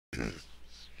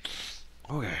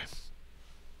Okay.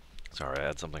 Sorry, I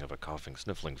had something of a coughing,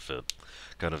 sniffling fit,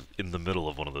 kind of in the middle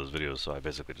of one of those videos, so I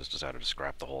basically just decided to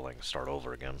scrap the whole thing and start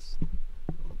over again.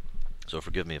 So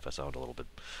forgive me if I sound a little bit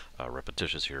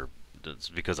repetitious here. It's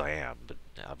because I am, but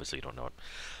obviously you don't know it.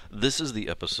 This is the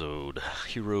episode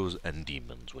Heroes and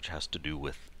Demons, which has to do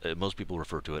with, most people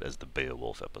refer to it as the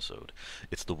Beowulf episode.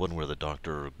 It's the one where the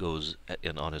Doctor goes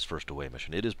in on his first away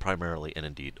mission. It is primarily, and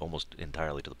indeed almost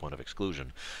entirely to the point of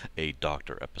exclusion, a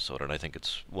Doctor episode, and I think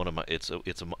it's one of my, it's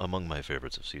among my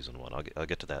favorites of season one. I'll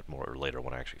get to that more later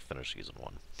when I actually finish season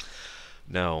one.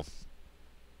 Now,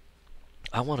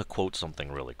 I want to quote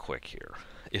something really quick here,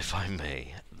 if I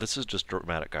may. This is just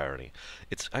dramatic irony.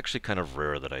 It's actually kind of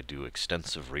rare that I do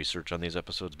extensive research on these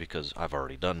episodes because I've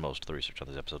already done most of the research on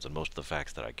these episodes, and most of the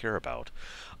facts that I care about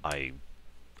I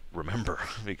remember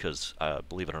because,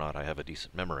 believe it or not, I have a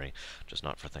decent memory, just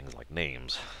not for things like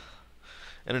names.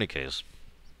 In any case,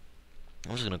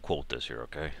 I'm just going to quote this here,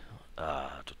 okay?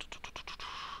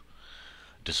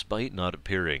 Despite not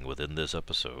appearing within this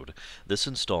episode, this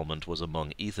installment was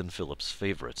among Ethan Phillips'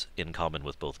 favorites, in common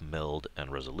with both Meld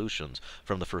and Resolutions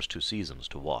from the first two seasons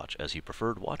to watch, as he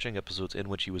preferred watching episodes in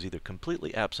which he was either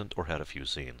completely absent or had a few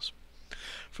scenes.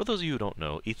 For those of you who don't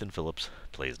know, Ethan Phillips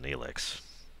plays Neelix.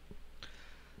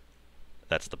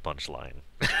 That's the punchline.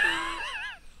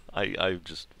 I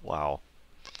just, wow.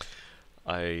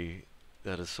 That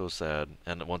is so sad.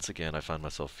 And once again, I find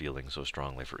myself feeling so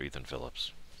strongly for Ethan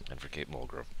Phillips. And for Kate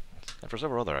Mulgrew. And for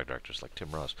several other actors like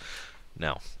Tim Russ.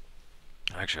 Now,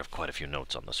 I actually have quite a few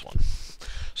notes on this one.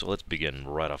 So let's begin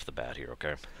right off the bat here,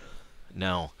 okay?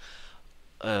 Now,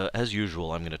 as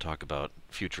usual, I'm going to talk about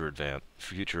future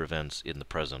events in the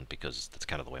present because that's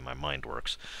kind of the way my mind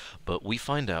works. But we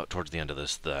find out towards the end of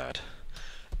this that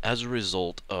as a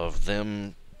result of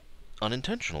them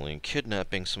unintentionally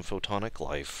kidnapping some photonic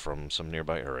life from some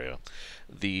nearby area,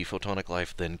 the photonic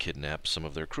life then kidnaps some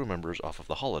of their crew members off of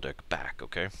the holodeck back,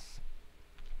 okay?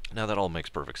 Now that all makes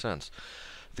perfect sense.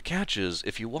 The catch is,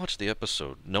 if you watch the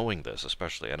episode knowing this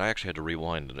especially, and I actually had to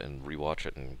rewind and rewatch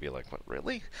it and be like, what,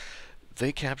 really?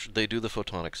 They do the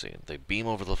photonic scene. They beam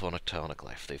over the photonic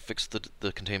life. They fix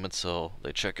the containment cell.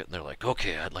 They check it, and they're like,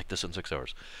 okay, I'd like this in 6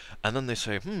 hours. And then they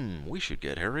say, we should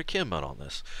get Harry Kim out on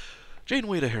this.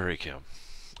 Janeway to Harry Kim.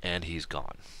 And he's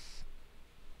gone.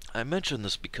 I mention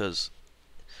this because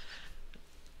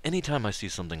anytime I see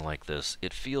something like this,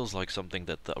 it feels like something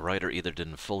that the writer either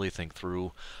didn't fully think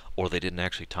through, or they didn't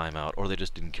actually time out, or they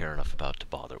just didn't care enough about to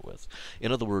bother with.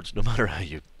 In other words, no matter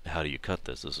how do you cut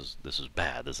this, this is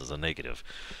bad. This is a negative.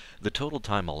 The total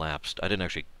time elapsed, I didn't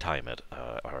actually time it,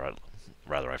 or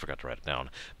rather, I forgot to write it down,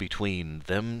 between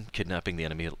them kidnapping the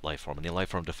enemy life form and the life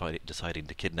form deciding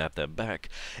to kidnap them back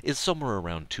is somewhere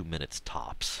around 2 minutes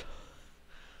tops.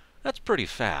 That's pretty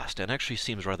fast, and actually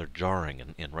seems rather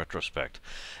jarring in retrospect.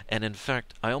 And in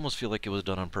fact, I almost feel like it was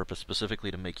done on purpose specifically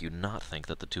to make you not think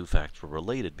that the two facts were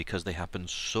related, because they happen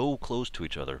so close to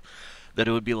each other that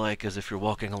it would be like as if you're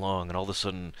walking along and all of a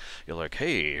sudden you're like,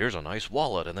 hey, here's a nice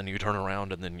wallet, and then you turn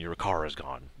around and then your car is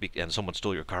gone, and someone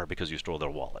stole your car because you stole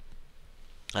their wallet.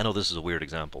 I know this is a weird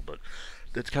example, but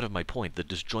that's kind of my point. The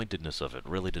disjointedness of it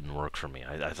really didn't work for me.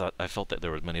 I felt that there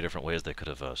were many different ways they could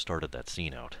have started that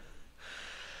scene out.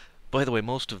 By the way,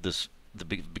 most of this, the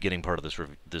beginning part of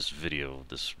this video,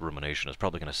 this rumination, is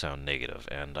probably going to sound negative,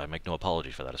 and I make no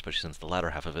apology for that, especially since the latter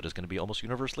half of it is going to be almost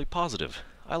universally positive.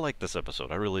 I like this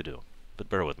episode, I really do, but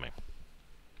bear with me.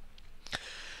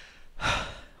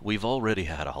 We've already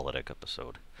had a holodeck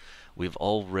episode. We've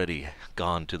already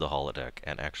gone to the holodeck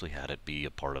and actually had it be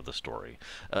a part of the story.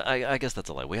 I guess that's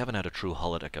a lie. We haven't had a true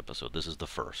holodeck episode. This is the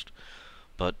first.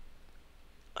 But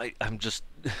I'm just...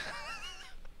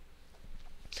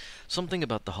 Something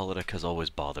about the holodeck has always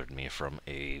bothered me from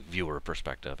a viewer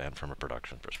perspective and from a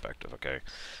production perspective, okay?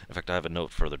 In fact, I have a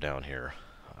note further down here.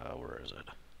 Where is it?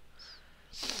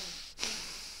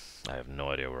 I have no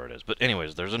idea where it is. But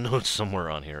anyways, there's a note somewhere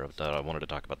on here that I wanted to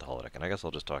talk about the holodeck, and I guess I'll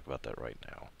just talk about that right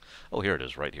now. Oh, here it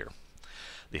is, right here.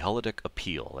 The holodeck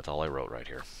appeal. That's all I wrote right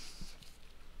here.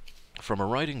 From a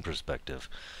writing perspective,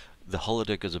 the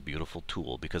holodeck is a beautiful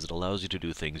tool because it allows you to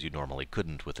do things you normally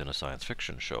couldn't within a science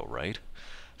fiction show, right?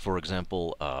 For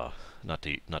example, not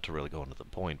to really go into the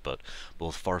point, but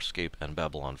both Farscape and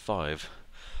Babylon 5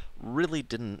 really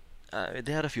didn't...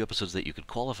 they had a few episodes that you could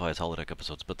qualify as holodeck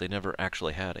episodes, but they never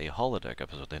actually had a holodeck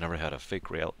episode. They never had a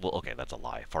fake reality... Well, okay, that's a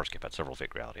lie. Farscape had several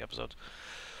fake reality episodes.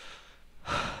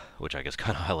 Which I guess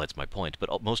kind of highlights my point,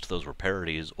 but most of those were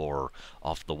parodies or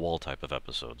off-the-wall type of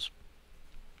episodes.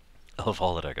 Of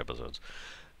holodeck episodes.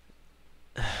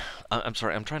 I'm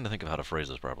sorry, I'm trying to think of how to phrase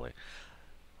this properly.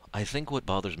 I think what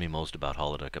bothers me most about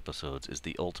holodeck episodes is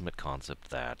the ultimate concept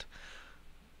that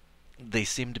they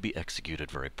seem to be executed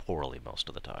very poorly most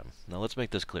of the time. Now, let's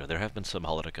make this clear. There have been some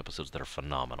holodeck episodes that are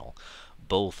phenomenal.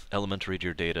 Both Elementary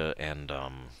Dear Data and, uh,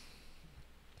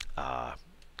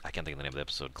 I can't think of the name of the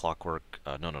episode. Clockwork.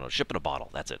 No. Ship in a Bottle.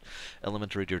 That's it.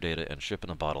 Elementary Dear Data and Ship in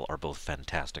a Bottle are both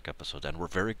fantastic episodes and were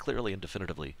very clearly and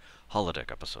definitively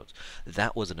holodeck episodes.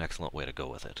 That was an excellent way to go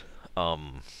with it.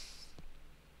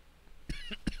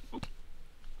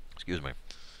 Excuse me.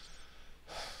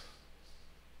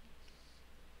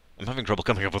 I'm having trouble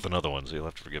coming up with another one, so you'll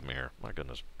have to forgive me here. My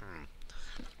goodness.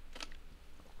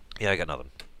 Yeah, I got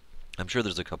nothing. I'm sure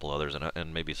there's a couple others,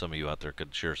 and maybe some of you out there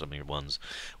could share some of your ones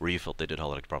where you felt they did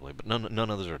holodeck properly, but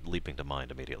none others are leaping to mind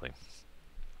immediately.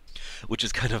 Which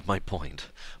is kind of my point.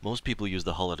 Most people use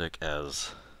the holodeck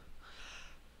as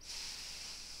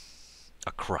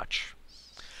a crutch.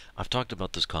 I've talked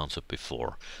about this concept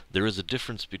before. There is a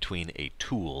difference between a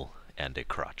tool and a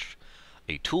crutch.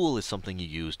 A tool is something you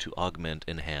use to augment,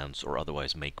 enhance, or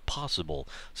otherwise make possible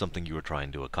something you are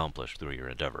trying to accomplish through your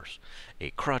endeavors.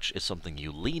 A crutch is something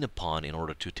you lean upon in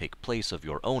order to take place of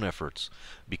your own efforts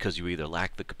because you either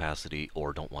lack the capacity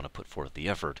or don't want to put forth the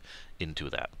effort into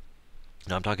that.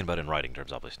 Now, I'm talking about in writing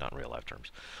terms, obviously, not in real-life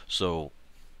terms. So,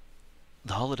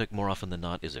 the holodeck, more often than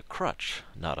not, is a crutch,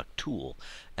 not a tool,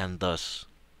 and thus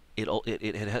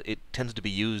it tends to be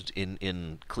used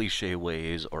in cliche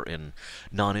ways or in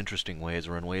non-interesting ways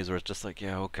or in ways where it's just like,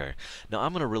 yeah, okay. Now,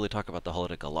 I'm going to really talk about the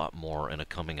holodeck a lot more in a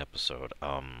coming episode.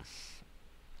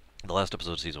 The last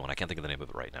episode of Season 1, I can't think of the name of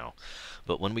it right now.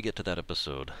 But when we get to that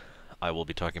episode, I will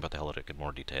be talking about the holodeck in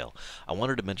more detail. I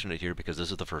wanted to mention it here because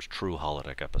this is the first true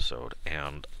holodeck episode,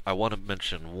 and I want to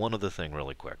mention one other thing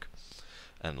really quick.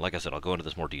 And like I said, I'll go into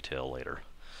this more detail later.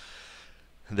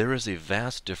 There is a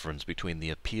vast difference between the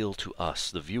appeal to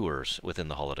us, the viewers, within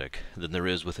the holodeck, than there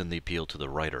is within the appeal to the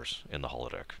writers in the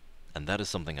holodeck. And that is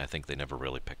something I think they never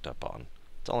really picked up on.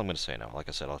 That's all I'm going to say now. Like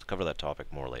I said, I'll cover that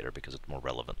topic more later because it's more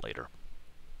relevant later.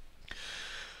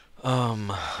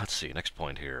 Let's see, next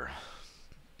point here.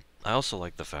 I also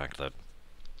like the fact that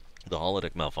the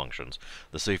holodeck malfunctions,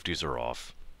 the safeties are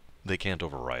off, they can't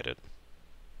override it.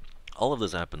 All of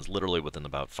this happens literally within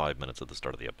about 5 minutes of the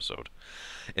start of the episode.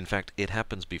 In fact, it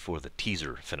happens before the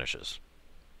teaser finishes.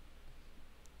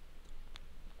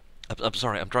 I'm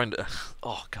sorry, I'm trying to...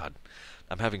 Oh, God.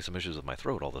 I'm having some issues with my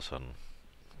throat all of a sudden.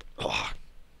 Oh,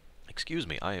 excuse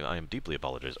me, I am deeply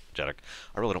apologetic.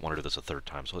 I really don't want to do this a third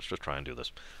time, so let's just try and do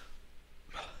this.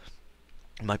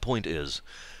 My point is,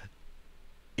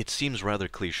 it seems rather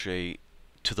cliche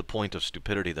to the point of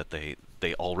stupidity that they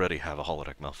already have a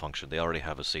holodeck malfunction, they already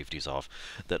have a safeties off,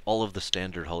 that all of the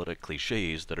standard holodeck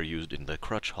cliches that are used in the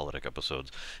crutch holodeck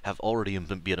episodes have already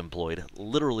been employed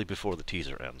literally before the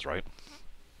teaser ends, right?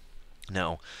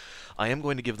 Now, I am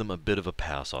going to give them a bit of a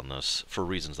pass on this for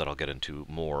reasons that I'll get into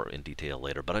more in detail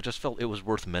later, but I just felt it was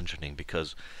worth mentioning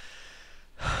because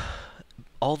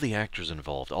all the actors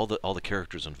involved, all the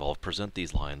characters involved present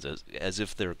these lines as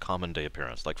if they're common day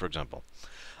appearance. Like, for example,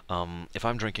 if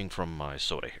I'm drinking from my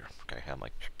soda here, okay, I'm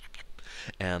like,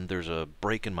 and there's a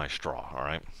break in my straw,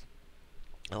 alright?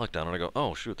 I look down and I go,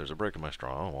 oh shoot, there's a break in my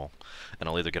straw, oh well. And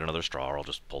I'll either get another straw or I'll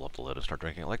just pull up the lid and start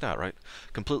drinking it like that, right?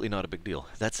 Completely not a big deal.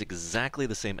 That's exactly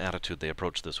the same attitude they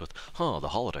approach this with. Huh, the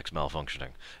holodeck's malfunctioning.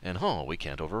 And huh, we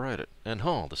can't override it. And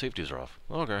huh, the safeties are off.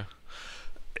 Okay.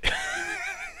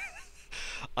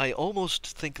 I almost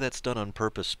think that's done on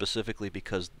purpose specifically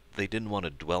because they didn't want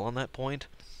to dwell on that point.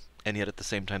 And yet at the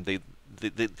same time,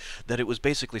 that it was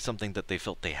basically something that they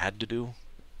felt they had to do,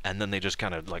 and then they just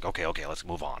kind of like, okay, let's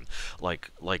move on.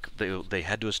 Like they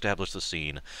had to establish the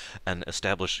scene, and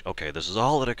establish, okay, this is a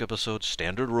holodeck episode,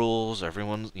 standard rules,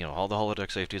 everyone's, all the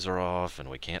holodeck safeties are off,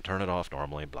 and we can't turn it off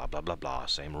normally, blah blah blah blah,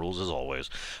 same rules as always,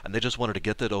 and they just wanted to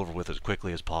get that over with as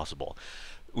quickly as possible.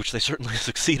 Which they certainly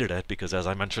succeeded at, because as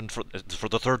I mentioned for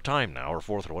the third time now, or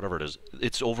fourth, or whatever it is,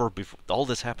 it's over before, all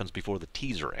this happens before the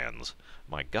teaser ends.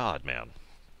 My God, man.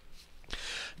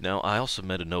 Now, I also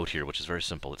made a note here, which is very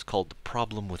simple. It's called the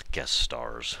problem with guest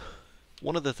stars.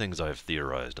 One of the things I've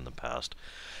theorized in the past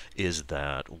is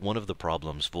that one of the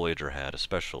problems Voyager had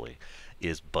especially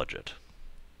is budget.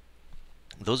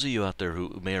 Those of you out there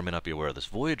who may or may not be aware of this,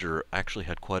 Voyager actually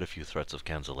had quite a few threats of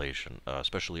cancellation,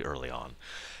 especially early on.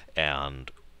 And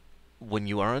when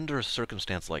you are under a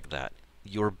circumstance like that,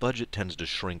 your budget tends to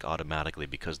shrink automatically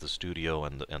because the studio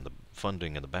and the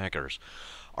funding and the backers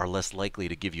are less likely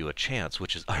to give you a chance,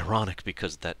 which is ironic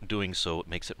because that doing so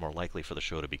makes it more likely for the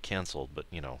show to be canceled. But,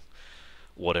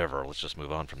 whatever, let's just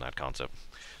move on from that concept.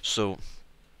 So,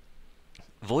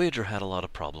 Voyager had a lot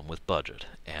of problem with budget,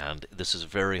 and this is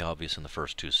very obvious in the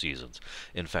first two seasons.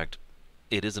 In fact,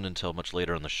 it isn't until much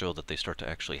later in the show that they start to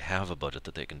actually have a budget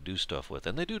that they can do stuff with,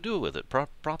 and they do it with it.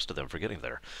 Props to them for getting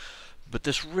there. But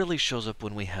this really shows up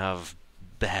when we have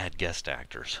bad guest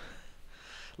actors.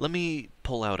 Let me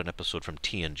pull out an episode from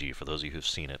TNG for those of you who've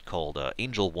seen it, called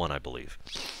Angel 1, I believe.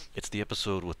 It's the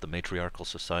episode with the Matriarchal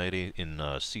Society in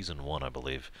Season 1, I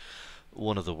believe.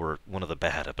 One of the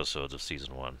bad episodes of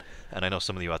Season 1. And I know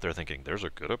some of you out there thinking, there's a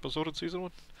good episode in Season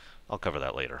 1? I'll cover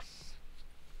that later.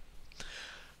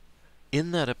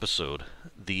 In that episode,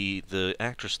 the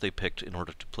actress they picked in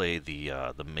order to play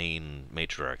the main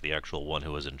matriarch, the actual one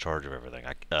who was in charge of everything,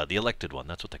 the elected one,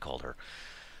 that's what they called her,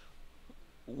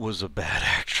 was a bad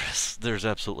actress. There's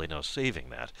absolutely no saving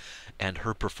that. And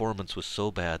her performance was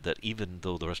so bad that even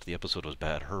though the rest of the episode was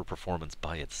bad, her performance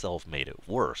by itself made it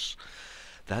worse.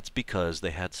 That's because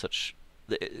they had such.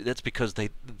 That's because they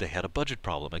had a budget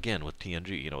problem again with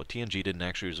TNG. You know, TNG didn't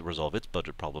actually resolve its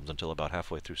budget problems until about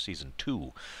halfway through season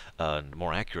 2. And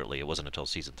more accurately, it wasn't until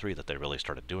season 3 that they really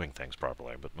started doing things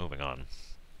properly. But moving on.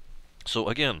 So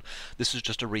again, this is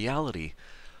just a reality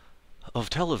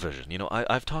of television. You know,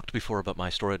 I've talked before about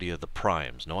my story idea of the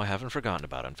primes. No, I haven't forgotten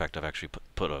about it. In fact, I've actually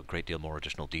put a great deal more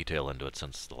additional detail into it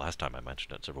since the last time I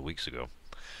mentioned it several weeks ago.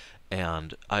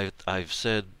 And I've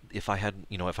said if I had,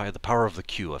 if I had the power of the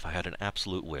Q, if I had an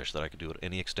absolute wish that I could do it to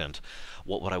any extent,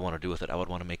 what would I want to do with it? I would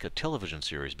want to make a television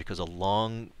series, because a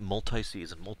long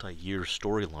multi-season, multi-year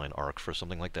storyline arc for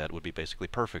something like that would be basically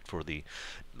perfect for the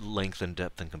length and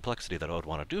depth and complexity that I would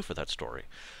want to do for that story.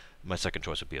 My second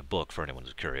choice would be a book for anyone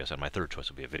who's curious, and my third choice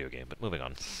would be a video game, but moving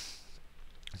on.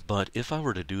 But if I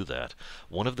were to do that,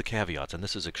 one of the caveats, and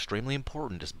this is extremely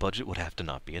important, is budget would have to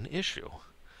not be an issue.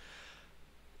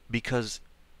 Because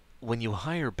when you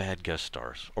hire bad guest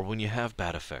stars, or when you have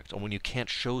bad effects, or when you can't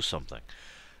show something,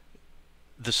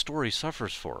 the story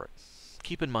suffers for it.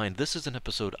 Keep in mind, this is an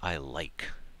episode I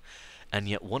like. And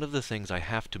yet one of the things I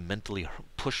have to mentally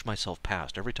push myself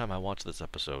past every time I watch this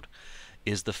episode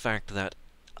is the fact that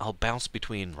I'll bounce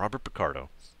between Robert Picardo,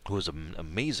 who is an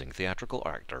amazing theatrical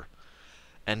actor,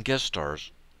 and guest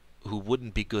stars who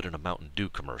wouldn't be good in a Mountain Dew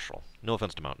commercial. No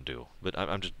offense to Mountain Dew, but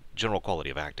I'm just general quality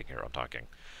of acting here I'm talking.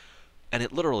 And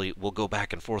it literally will go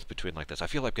back and forth between like this. I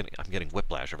feel like I'm getting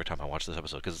whiplash every time I watch this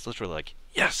episode, because it's literally like,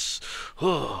 yes,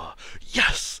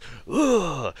 yes,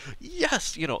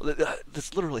 yes.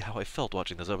 That's literally how I felt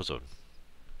watching this episode.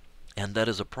 And that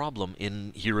is a problem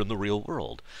here in the real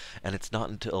world. And it's not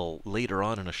until later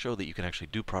on in a show that you can actually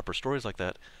do proper stories like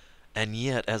that. And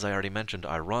yet, as I already mentioned,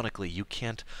 ironically, you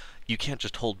can't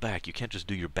just hold back. You can't just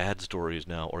do your bad stories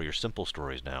now or your simple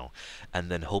stories now, and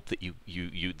then hope that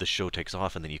the show takes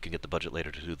off, and then you can get the budget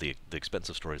later to do the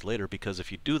expensive stories later. Because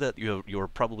if you do that, you're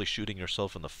probably shooting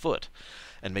yourself in the foot,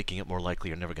 and making it more likely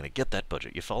you're never going to get that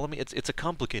budget. You follow me? It's a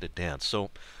complicated dance. So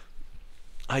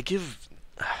I give.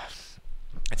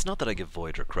 It's not that I give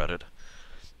Voyager credit.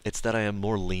 It's that I am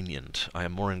more lenient. I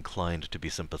am more inclined to be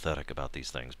sympathetic about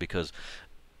these things, because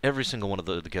every single one of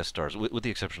the guest stars, with the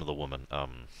exception of the woman,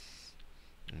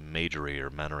 Majorie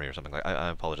or Manory or something like. I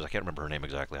apologize, I can't remember her name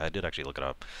exactly. I did actually look it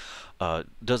up.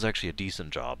 Does actually a decent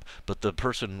job, but the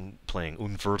person playing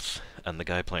Unferth and the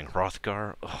guy playing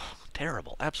Hrothgar,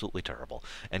 terrible, absolutely terrible.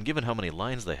 And given how many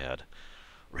lines they had,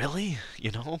 really,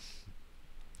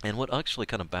 And what actually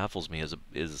kind of baffles me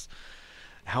is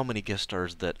how many guest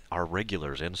stars that are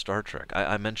regulars in Star Trek.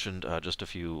 I mentioned just a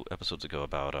few episodes ago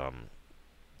about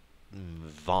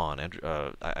Vaughn.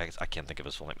 I can't think of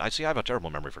his full name. I have a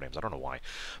terrible memory for names. I don't know why.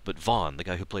 But Vaughn, the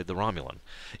guy who played the Romulan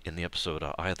in the episode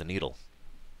Eye of the Needle,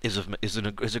 is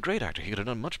a great actor. He could have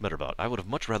done much better about it. I would have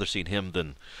much rather seen him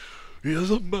than, "He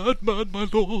is a madman, my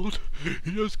lord.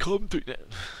 He has come to..."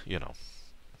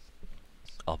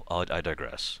 I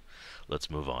digress. Let's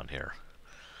move on here.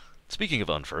 Speaking of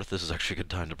Unferth, this is actually a good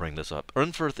time to bring this up.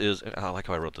 Unferth is, I like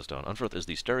how I wrote this down, Unferth is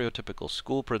the stereotypical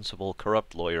school principal,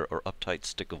 corrupt lawyer, or uptight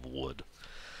stick of wood.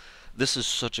 This is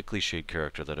such a cliched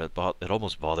character that it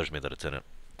almost bothers me that it's in it.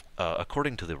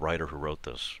 According to the writer who wrote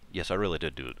this, yes, I really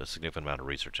did do a significant amount of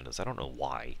research into this. I don't know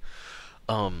why.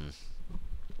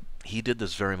 He did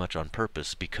this very much on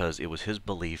purpose, because it was his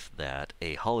belief that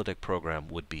a holodeck program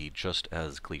would be just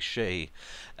as cliche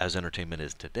as entertainment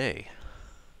is today.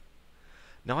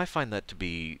 Now, I find that to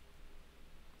be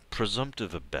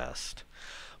presumptive at best,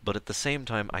 but at the same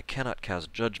time, I cannot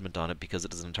cast judgment on it, because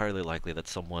it is entirely likely that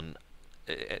someone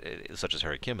such as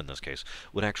Harry Kim in this case,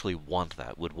 would actually want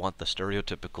that, would want the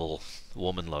stereotypical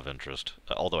woman love interest,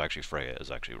 although actually Freya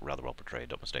is actually rather well portrayed,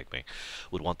 don't mistake me,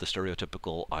 would want the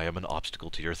stereotypical, I am an obstacle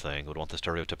to your thing, would want the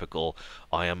stereotypical,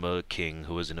 I am a king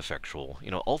who is ineffectual.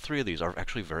 You know, all three of these are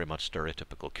actually very much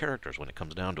stereotypical characters when it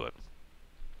comes down to it.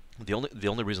 The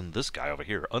only reason this guy over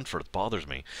here, Unferth, bothers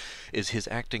me is his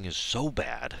acting is so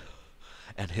bad,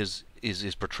 and his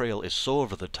portrayal is so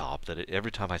over the top that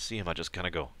every time I see him, I just kind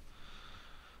of go.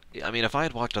 I mean, if I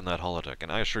had walked on that holodeck,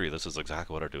 and I assure you this is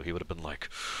exactly what I'd do, he would have been like,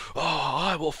 "Oh,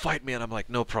 I will fight me," and I'm like,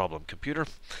 "No problem, computer,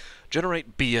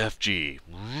 generate BFG."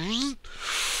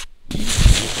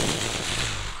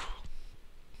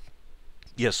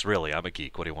 Yes, really, I'm a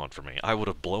geek. What do you want from me? I would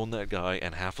have blown that guy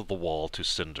and half of the wall to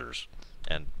cinders,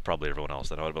 and probably everyone else.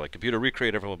 Then I would be like, "Computer,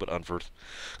 recreate everyone but Unferth."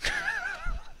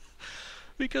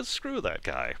 Because screw that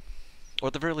guy. Or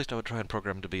at the very least, I would try and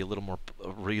program him to be a little more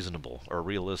reasonable or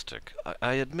realistic.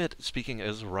 I admit, speaking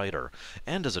as a writer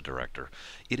and as a director,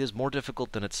 it is more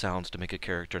difficult than it sounds to make a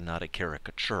character not a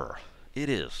caricature. It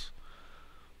is.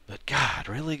 But God,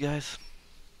 really, guys?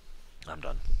 I'm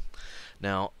done.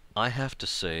 Now, I have to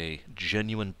say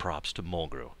genuine props to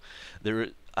Mulgrew.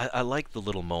 I like the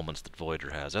little moments that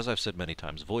Voyager has. As I've said many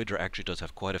times, Voyager actually does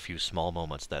have quite a few small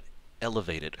moments that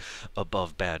elevate it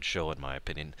above bad show, in my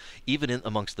opinion. Even in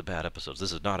amongst the bad episodes.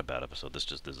 This is not a bad episode.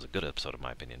 This is a good episode, in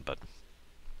my opinion. But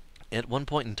at one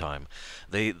point in time,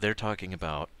 they're talking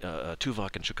about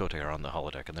Tuvok and Chakotay are on the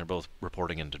holodeck, and they're both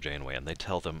reporting into Janeway, and they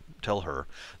tell her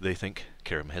they think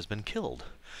Karim has been killed.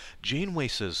 Janeway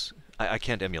says, I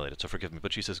can't emulate it, so forgive me,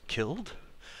 but she says, "Killed?"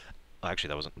 Actually,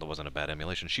 that wasn't a bad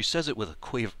emulation. She says it with a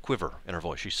quiver in her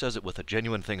voice. She says it with a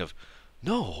genuine thing of,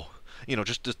 "No,"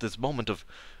 just this moment of,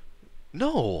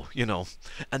 "No,"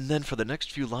 And then for the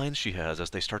next few lines she has, as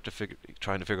they start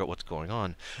trying to figure out what's going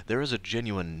on, there is a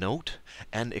genuine note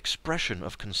and expression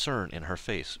of concern in her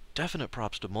face. Definite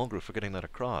props to Mulgrew for getting that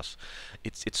across.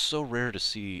 It's so rare to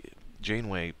see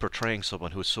Janeway portraying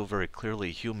someone who is so very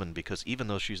clearly human, because even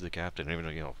though she's the captain, even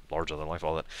though, larger than life,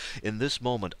 all that, in this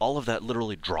moment, all of that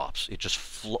literally drops. It just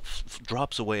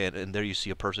drops away, and there you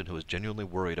see a person who is genuinely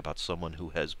worried about someone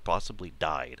who has possibly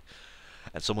died.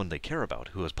 And someone they care about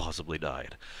who has possibly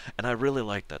died. And I really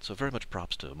like that, so very much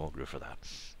props to Mulgrew for that.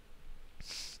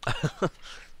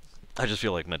 I just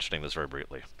feel like mentioning this very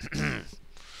briefly.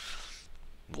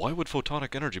 Why would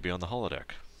photonic energy be on the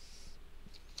holodeck?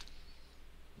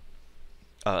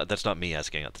 That's not me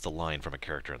asking it, that's a line from a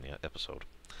character in the episode.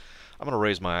 I'm going to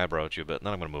raise my eyebrow at you a bit, and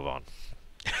then I'm going to move on.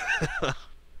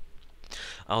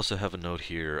 I also have a note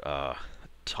here,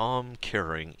 Tom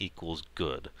caring equals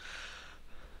good.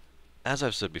 As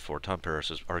I've said before, Tom Paris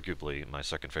is arguably my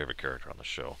second favorite character on the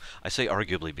show. I say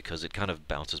arguably because it kind of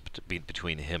bounces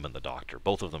between him and the Doctor.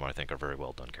 Both of them, I think, are very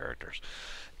well done characters.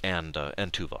 And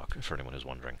Tuvok, for anyone who's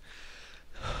wondering.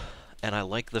 And I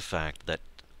like the fact that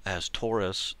as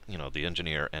Torres, the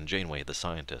engineer, and Janeway, the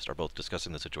scientist, are both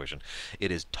discussing the situation,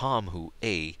 it is Tom who,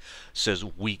 says,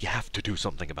 "We have to do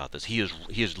something about this." He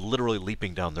is literally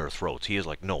leaping down their throats. He is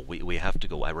like, "No, we have to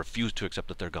go. I refuse to accept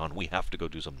that they're gone. We have to go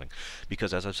do something."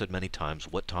 Because, as I've said many times,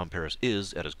 what Tom Paris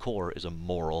is, at his core, is a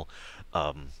moral,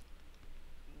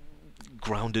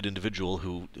 grounded individual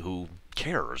who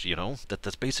cares,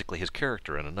 That's basically his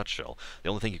character in a nutshell. The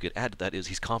only thing you could add to that is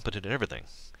he's competent in everything.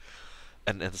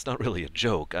 And it's not really a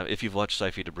joke. If you've watched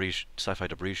Sci-Fi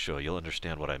Debris Show, you'll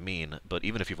understand what I mean. But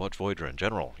even if you've watched Voyager in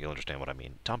general, you'll understand what I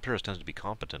mean. Tom Paris tends to be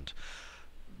competent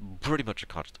pretty much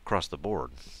across the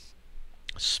board.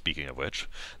 Speaking of which,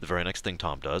 the very next thing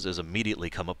Tom does is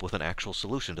immediately come up with an actual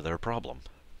solution to their problem.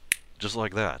 Just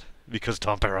like that. Because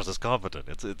Tom Paris is competent.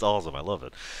 It's awesome. I love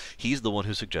it. He's the one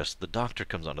who suggests the Doctor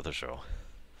comes onto the show.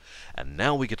 And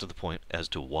now we get to the point as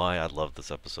to why I love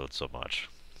this episode so much.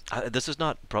 This is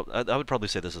not... I would probably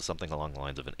say this is something along the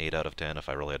lines of an 8 out of 10 if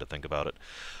I really had to think about it.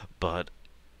 But...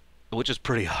 which is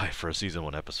pretty high for a Season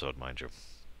 1 episode, mind you.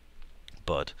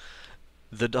 But...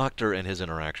 the Doctor and his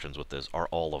interactions with this are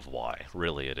all of why.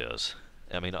 Really, it is.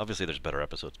 I mean, obviously there's better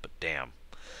episodes, but damn.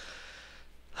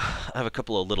 I have a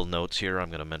couple of little notes here I'm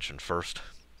going to mention first.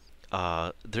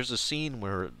 There's a scene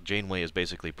where Janeway is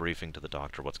basically briefing to the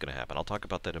Doctor what's going to happen. I'll talk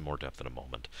about that in more depth in a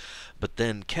moment. But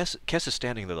then Kes is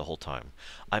standing there the whole time.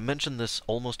 I mention this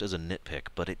almost as a nitpick,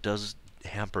 but it does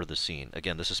hamper the scene.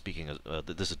 Again, this is speaking as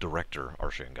this is director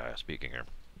Arshian Gaia speaking here.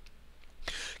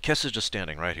 Kes is just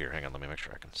standing right here. Hang on, let me make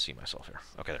sure I can see myself here.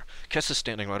 Okay, there. Kes is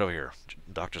standing right over here.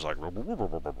 Doctor's like,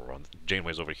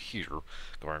 Janeway's over here,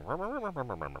 going,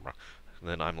 and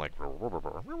then I'm like,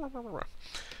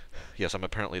 yes, I'm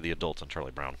apparently the adult on Charlie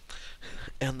Brown.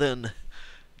 And then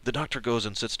the Doctor goes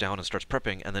and sits down and starts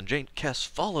prepping, and then Kes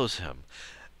follows him.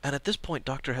 And at this point,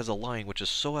 Doctor has a line which is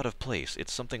so out of place.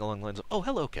 It's something along the lines of, "Oh,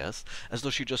 hello, Cass," as though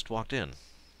she just walked in,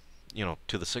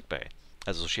 to the sick bay,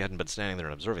 as though she hadn't been standing there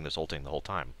and observing this whole thing the whole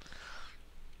time.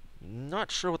 Not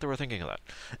sure what they were thinking of that.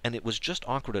 And it was just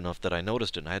awkward enough that I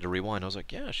noticed it and I had to rewind. I was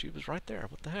like, yeah, she was right there.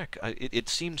 What the heck? It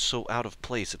seemed so out of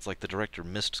place. It's like the director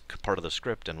missed part of the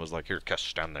script and was like, here, Cass,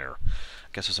 stand there.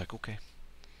 Cass is like, okay.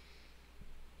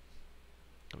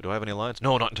 Do I have any lines?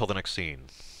 No, not until the next scene.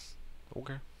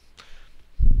 Okay.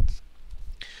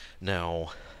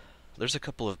 Now, there's a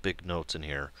couple of big notes in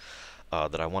here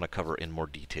that I want to cover in more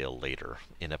detail later,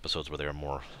 in episodes where they are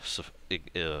more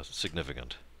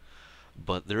significant.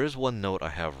 But there is one note I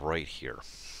have right here.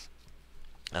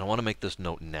 And I want to make this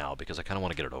note now because I kind of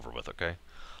want to get it over with, okay?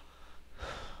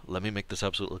 Let me make this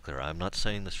absolutely clear. I'm not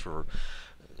saying this for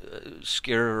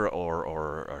scare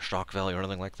or shock value or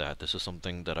anything like that. This is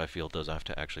something that I feel does have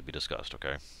to actually be discussed,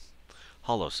 okay?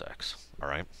 Holosex,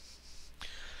 alright?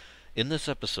 In this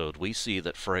episode, we see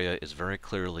that Freya is very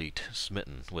clearly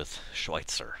smitten with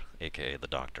Schweitzer, aka the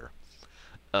Doctor.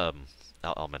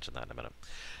 I'll mention that in a minute.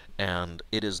 And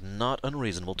it is not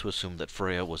unreasonable to assume that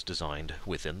Freya was designed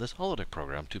within this holodeck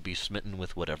program to be smitten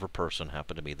with whatever person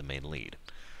happened to be the main lead.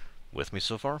 With me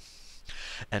so far?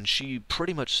 And she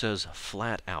pretty much says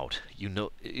flat out,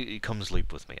 come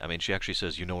sleep with me. I mean, she actually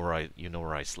says, you know where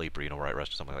I sleep, or you know where I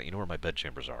rest, or something like that. You know where my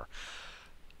bedchambers are.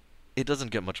 It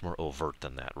doesn't get much more overt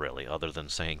than that, really, other than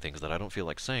saying things that I don't feel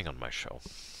like saying on my show.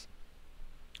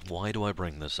 Why do I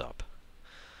bring this up?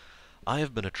 I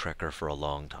have been a Trekker for a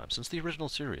long time, since the original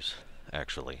series,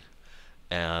 actually.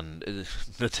 And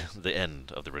the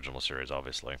end of the original series,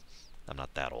 obviously. I'm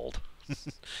not that old.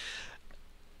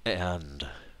 And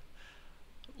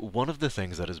one of the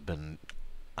things that has been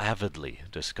avidly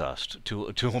discussed,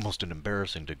 to almost an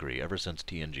embarrassing degree, ever since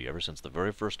TNG, ever since the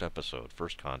very first episode,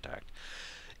 First Contact,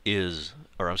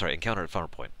 Encounter at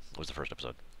Farpoint was the first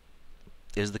episode,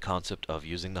 is the concept of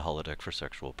using the holodeck for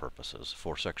sexual purposes,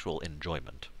 for sexual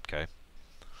enjoyment, okay?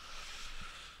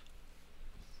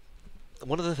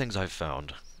 One of the things I've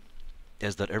found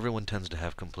is that everyone tends to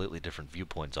have completely different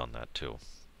viewpoints on that, too.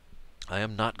 I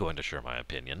am not going to share my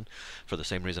opinion, for the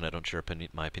same reason I don't share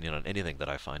my opinion on anything that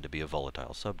I find to be a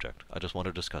volatile subject. I just want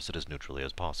to discuss it as neutrally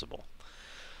as possible.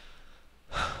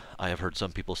 I have heard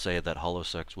some people say that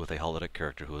holosex with a holodeck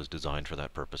character who is designed for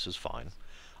that purpose is fine.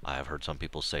 I have heard some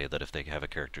people say that if they have a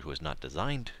character who is not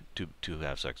designed to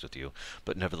have sex with you,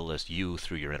 but nevertheless you,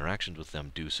 through your interactions with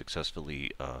them, do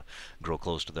successfully grow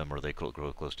close to them, or they grow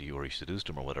close to you, or you seduce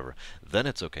them, or whatever, then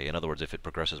it's okay. In other words, if it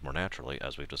progresses more naturally,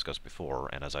 as we've discussed before,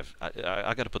 and as I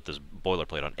got to put this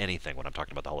boilerplate on anything when I'm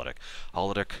talking about the holodeck.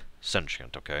 Holodeck,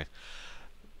 sentient, okay?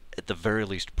 At the very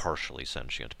least, partially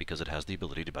sentient, because it has the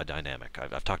ability to be dynamic.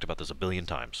 I've talked about this a billion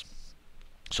times.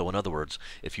 So in other words,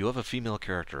 if you have a female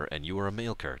character and you are a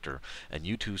male character, and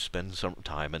you two spend some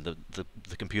time, and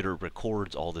the computer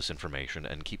records all this information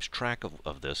and keeps track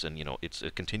of this, and it's a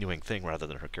continuing thing rather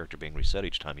than her character being reset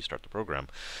each time you start the program,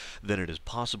 then it is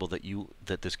possible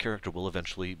that this character will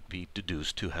eventually be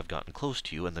deduced to have gotten close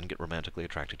to you, and then get romantically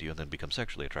attracted to you, and then become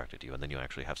sexually attracted to you, and then you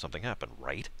actually have something happen,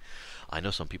 right? I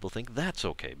know some people think that's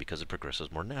okay because it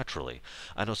progresses more naturally.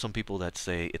 I know some people that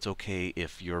say it's okay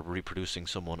if you're reproducing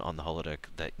someone on the holodeck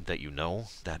that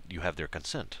you have their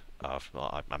consent.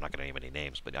 Well, I'm not going to name any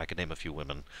names, but I could name a few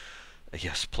women,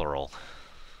 yes, plural,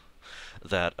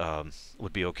 that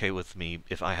would be okay with me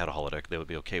if I had a holodeck. They would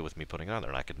be okay with me putting it on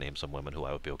there, and I could name some women who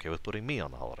I would be okay with putting me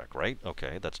on the holodeck, right?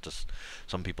 Okay, that's just,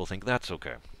 some people think that's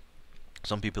okay.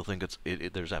 Some people think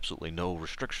there's absolutely no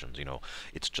restrictions,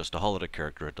 it's just a holodeck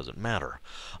character, it doesn't matter.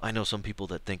 I know some people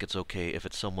that think it's okay if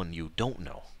it's someone you don't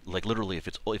know. Like literally, if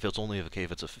it's only okay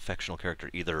if it's a fictional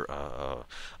character, either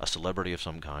a celebrity of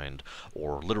some kind,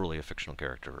 or literally a fictional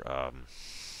character.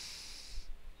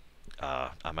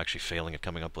 I'm actually failing at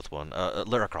coming up with one.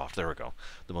 Lara Croft, there we go.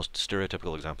 The most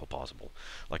stereotypical example possible.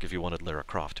 Like if you wanted Lara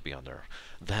Croft to be on there,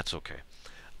 that's okay.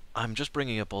 I'm just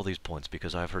bringing up all these points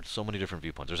because I've heard so many different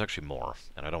viewpoints. There's actually more,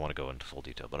 and I don't want to go into full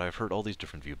detail, but I've heard all these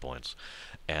different viewpoints,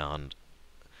 and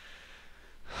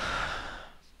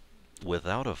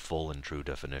without a full and true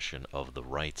definition of the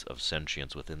rights of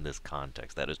sentience within this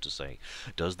context, that is to say,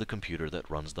 does the computer that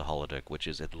runs the holodeck, which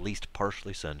is at least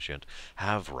partially sentient,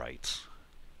 have rights?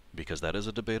 Because that is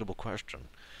a debatable question.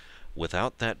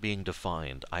 Without that being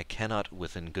defined, I cannot,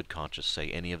 within good conscience, say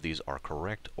any of these are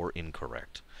correct or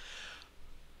incorrect.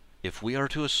 If we are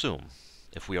to assume,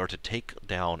 if we are to take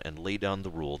down and lay down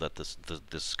the rule that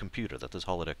this computer, that this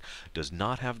holodeck, does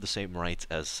not have the same rights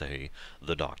as, say,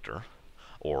 the Doctor,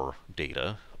 or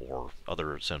Data, or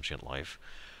other sentient life,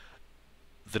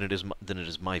 then it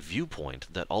is my viewpoint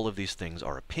that all of these things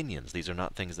are opinions. These are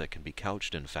not things that can be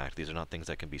couched in fact. These are not things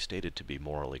that can be stated to be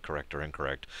morally correct or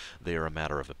incorrect. They are a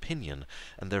matter of opinion,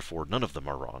 and therefore none of them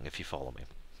are wrong, if you follow me.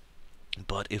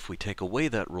 But if we take away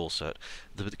that rule set,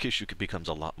 the issue becomes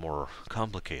a lot more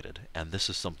complicated, and this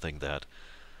is something that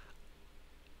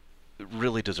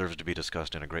really deserves to be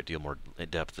discussed in a great deal more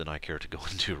depth than I care to go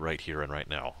into right here and right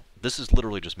now. This is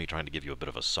literally just me trying to give you a bit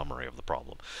of a summary of the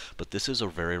problem. But this is a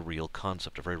very real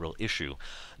concept, a very real issue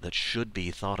that should be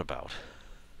thought about.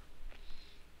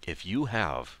 If you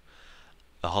have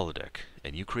a holodeck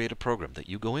and you create a program that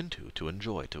you go into to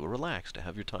enjoy, to relax, to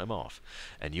have your time off,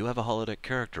 and you have a holodeck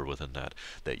character within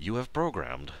that you have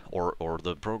programmed, or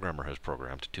the programmer has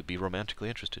programmed, to be romantically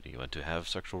interested in you and to have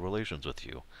sexual relations with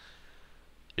you,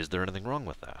 is there anything wrong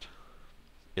with that?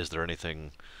 Is there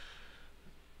anything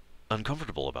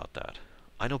uncomfortable about that?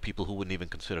 I know people who wouldn't even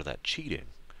consider that cheating.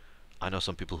 I know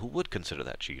some people who would consider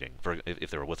that cheating,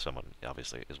 if they were with someone,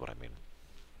 obviously, is what I mean.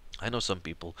 I know some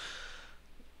people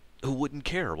who wouldn't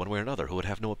care one way or another, who would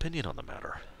have no opinion on the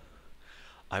matter.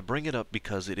 I bring it up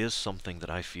because it is something that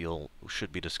I feel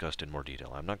should be discussed in more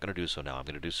detail. I'm not going to do so now. I'm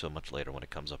going to do so much later when it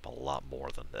comes up a lot more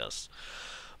than this.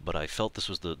 But I felt this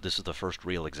is the first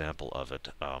real example of it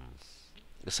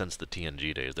since the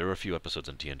TNG days. There were a few episodes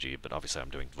in TNG, but obviously I'm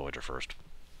doing Voyager first,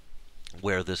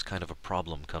 where this kind of a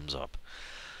problem comes up.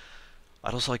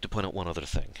 I'd also like to point out one other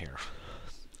thing here.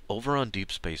 Over on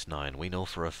Deep Space Nine, we know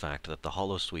for a fact that the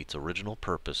holosuite's original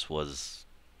purpose was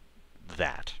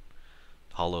that.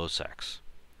 Holo sex.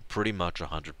 Pretty much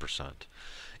 100%.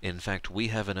 In fact, we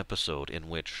have an episode in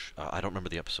which, I don't remember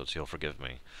the episode, so you'll forgive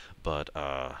me, but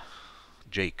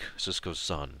Jake, Sisko's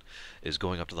son, is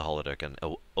going up to the holodeck, and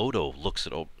Odo looks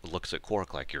at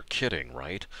Quark like, "You're kidding,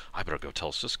 right? I better go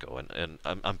tell Sisko." And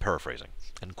I'm paraphrasing.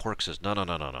 And Quark says, "No, no,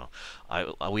 no, no,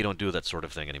 no. We don't do that sort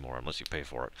of thing anymore unless you pay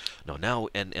for it." No, now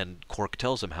and Quark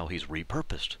tells him how he's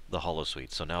repurposed the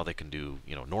holosuite, so now they can do,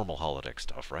 normal holodeck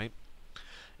stuff, right?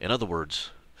 In other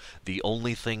words, the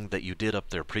only thing that you did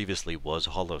up there previously was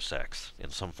holosex in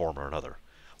some form or another.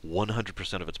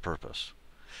 100% of its purpose.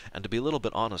 And to be a little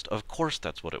bit honest, of course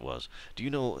that's what it was. Do you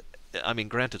know, I mean,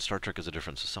 granted, Star Trek is a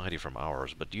different society from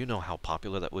ours, but do you know how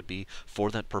popular that would be for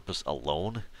that purpose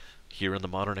alone here in the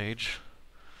modern age?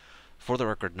 For the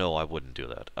record, no, I wouldn't do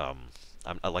that.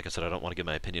 Like I said, I don't want to give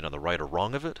my opinion on the right or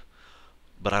wrong of it,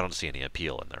 but I don't see any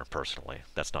appeal in there, personally.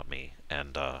 That's not me,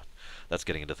 and that's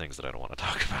getting into things that I don't want to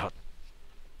talk about.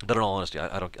 But in all honesty,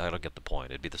 I don't get the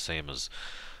point. It'd be the same as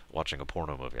watching a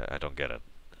porno movie. I don't get it.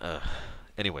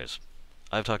 Anyways,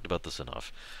 I've talked about this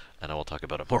enough, and I will talk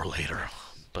about it more later,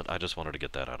 but I just wanted to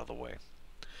get that out of the way.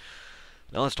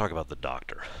 Now let's talk about the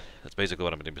Doctor. That's basically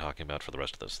what I'm going to be talking about for the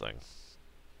rest of this thing.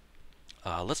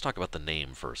 Let's talk about the name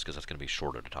first, because that's going to be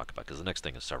shorter to talk about, because the next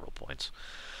thing is several points.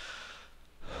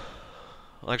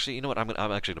 Well, actually, you know what? I'm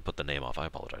actually going to put the name off. I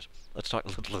apologize.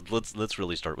 Let's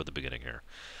really start with the beginning here.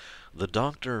 The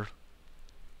Doctor,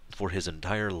 for his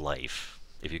entire life,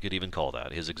 if you could even call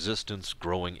that, his existence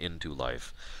growing into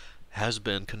life, has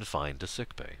been confined to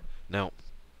sickbay. Now,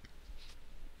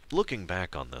 looking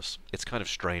back on this, it's kind of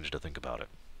strange to think about it,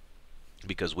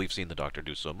 because we've seen the Doctor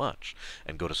do so much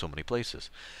and go to so many places.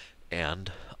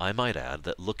 And I might add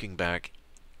that looking back,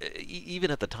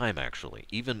 even at the time actually,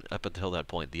 even up until that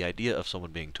point, the idea of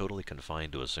someone being totally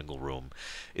confined to a single room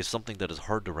is something that is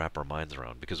hard to wrap our minds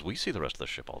around, because we see the rest of the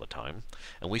ship all the time,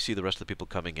 and we see the rest of the people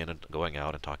coming in and going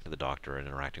out and talking to the Doctor and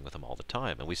interacting with him all the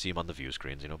time, and we see him on the view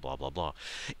screens, blah blah blah.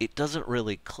 It doesn't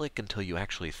really click until you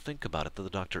actually think about it that the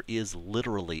Doctor is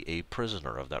literally a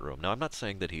prisoner of that room. Now, I'm not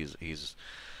saying that he's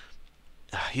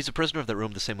a prisoner of that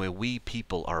room the same way we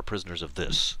people are prisoners of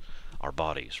this, our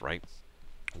bodies, right?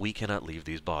 We cannot leave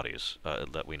these bodies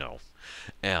that we know.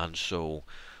 And so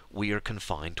we are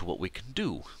confined to what we can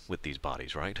do with these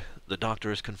bodies, right? The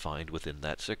Doctor is confined within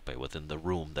that sickbay, within the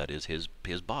room that is his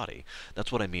body.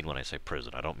 That's what I mean when I say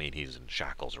prison. I don't mean he's in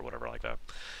shackles or whatever like that.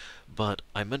 But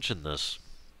I mention this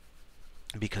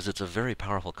because it's a very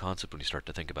powerful concept when you start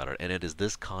to think about it, and it is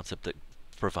this concept that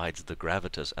provides the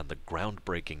gravitas and the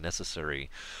groundbreaking necessary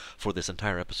for this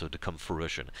entire episode to come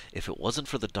fruition. If it wasn't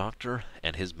for the Doctor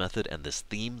and his method and this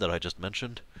theme that I just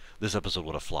mentioned, this episode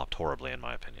would have flopped horribly, in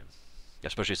my opinion.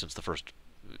 Especially since the first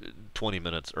 20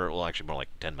 minutes, or well, actually more like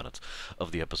 10 minutes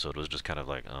of the episode was just kind of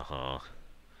like,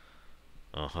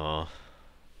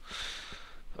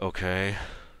 okay.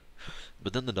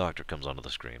 But then the Doctor comes onto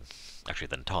the screen. Actually,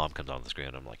 then Tom comes onto the screen,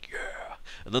 and I'm like, yeah.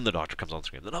 And then the Doctor comes on the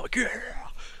screen, and I'm like, yeah.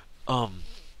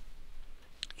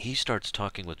 He starts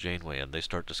talking with Janeway, and they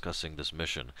start discussing this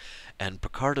mission, and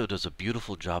Picardo does a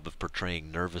beautiful job of portraying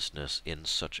nervousness in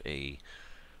such a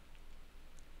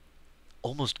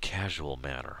almost casual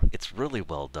manner. It's really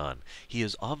well done. He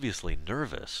is obviously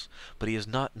nervous, but he is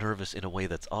not nervous in a way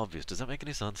that's obvious. Does that make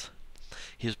any sense?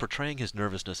 He is portraying his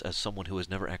nervousness as someone who has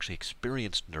never actually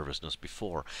experienced nervousness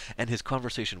before, and his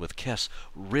conversation with Kess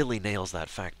really nails that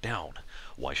fact down.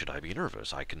 Why should I be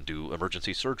nervous? I can do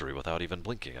emergency surgery without even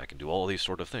blinking. I can do all these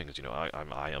sort of things. You know,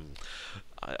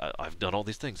 I've done all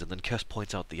these things. And then Kess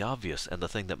points out the obvious and the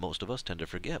thing that most of us tend to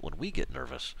forget when we get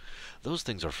nervous. Those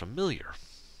things are familiar.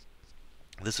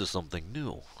 This is something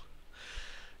new.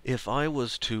 If I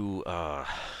was to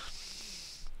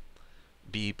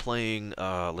be playing,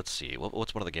 let's see,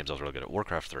 what's one of the games I was really good at?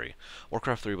 Warcraft 3.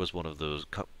 Warcraft 3 was one of those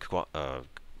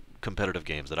competitive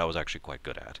games that I was actually quite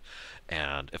good at.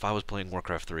 And if I was playing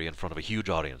Warcraft 3 in front of a huge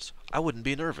audience, I wouldn't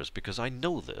be nervous because I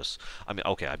know this. I mean,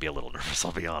 okay, I'd be a little nervous,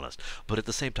 I'll be honest. But at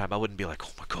the same time, I wouldn't be like,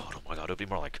 oh my god, oh my god. It would be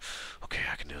more like, okay,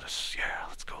 I can do this. Yeah,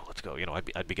 let's go, let's go. You know,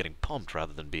 I'd be getting pumped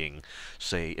rather than being,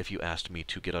 say, if you asked me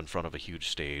to get in front of a huge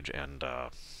stage and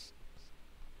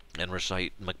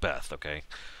recite Macbeth, okay?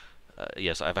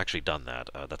 Yes, I've actually done that.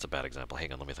 That's a bad example.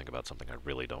 Hang on, let me think about something I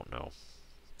really don't know.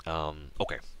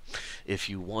 Okay. If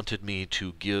you wanted me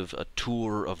to give a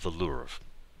tour of the Louvre,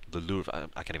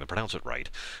 I can't even pronounce it right.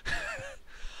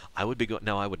 I would be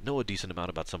now I would know a decent amount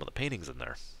about some of the paintings in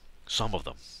there. Some of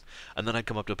them. And then I'd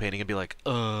come up to a painting and be like,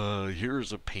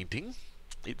 here's a painting.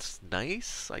 It's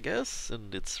nice, I guess,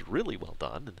 and it's really well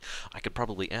done, and I could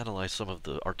probably analyze some of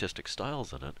the artistic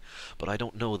styles in it, but I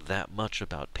don't know that much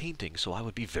about painting, so I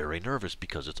would be very nervous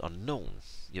because it's unknown.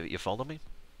 You follow me?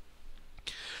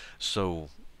 So,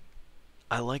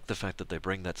 I like the fact that they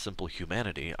bring that simple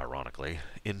humanity, ironically,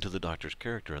 into the Doctor's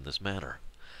character in this manner.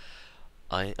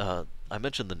 I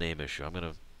mentioned the name issue. I'm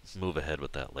going to move ahead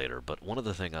with that later, but one of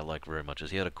the things I like very much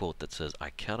is he had a quote that says, "I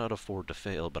cannot afford to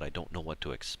fail, but I don't know what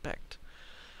to expect."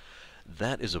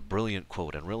 That is a brilliant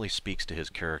quote and really speaks to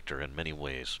his character in many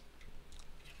ways.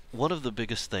 One of the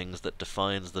biggest things that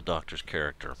defines the Doctor's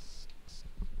character,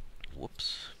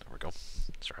 whoops, there we go,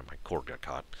 sorry my cord got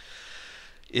caught,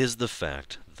 is the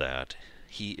fact that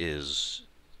he is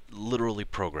literally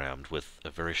programmed with a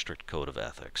very strict code of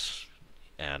ethics.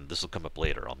 And this will come up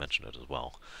later, I'll mention it as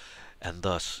well. And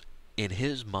thus, in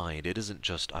his mind, it isn't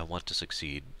just, I want to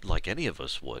succeed like any of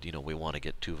us would. You know, we want to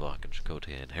get Tuvok and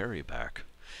Chakotay and Harry back.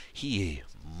 He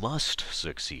must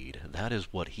succeed. That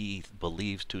is what he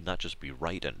believes to not just be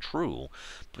right and true,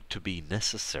 but to be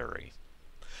necessary.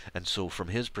 And so from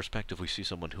his perspective, we see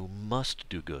someone who must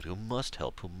do good, who must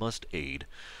help, who must aid.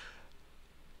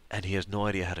 And he has no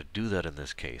idea how to do that in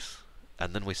this case.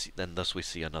 And then thus we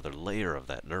see another layer of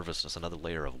that nervousness, another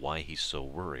layer of why he's so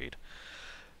worried.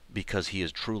 Because he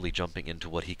is truly jumping into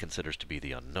what he considers to be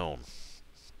the unknown.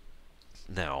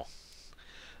 Now,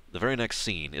 the very next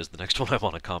scene is the next one I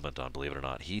want to comment on, believe it or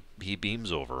not. He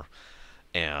beams over,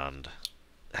 and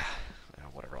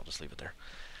whatever, I'll just leave it there.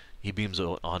 He beams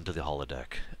onto the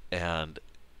holodeck, and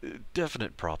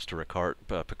definite props to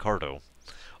Picardo,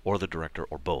 or the director,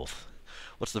 or both.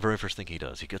 What's the very first thing he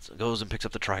does? He goes and picks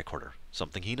up the tricorder,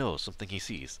 something he knows, something he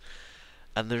sees.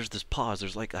 And there's this pause,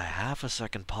 there's like a half a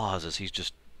second pause as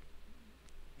he's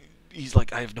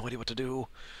like, I have no idea what to do.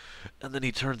 And then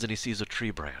he turns and he sees a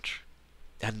tree branch.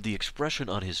 And the expression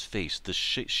on his face, the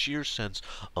sheer sense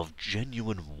of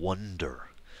genuine wonder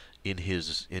in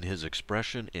his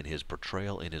expression, in his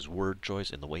portrayal, in his word choice,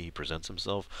 in the way he presents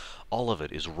himself, all of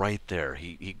it is right there.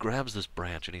 He grabs this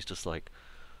branch and he's just like,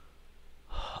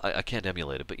 I can't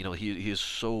emulate it, but you know, he is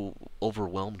so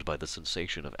overwhelmed by the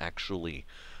sensation of actually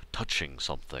touching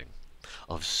something,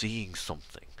 of seeing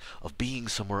something, of being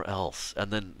somewhere else.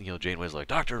 And then, you know, Janeway's like,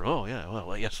 "Doctor, oh yeah,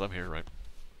 well, yes, I'm here, right?"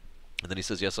 And then he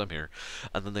says, "Yes, I'm here."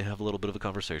 And then they have a little bit of a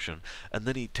conversation. And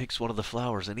then he takes one of the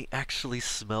flowers and he actually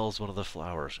smells one of the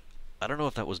flowers. I don't know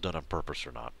if that was done on purpose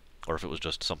or not, or if it was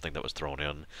just something that was thrown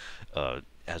in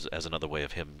as another way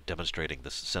of him demonstrating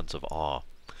this sense of awe.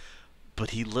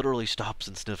 But he literally stops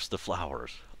and sniffs the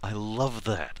flowers. I love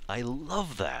that. I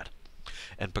love that.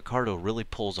 And Picardo really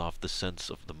pulls off the sense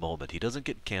of the moment. He doesn't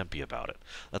get campy about it.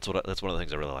 That's one of the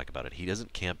things I really like about it. He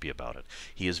doesn't campy about it.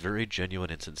 He is very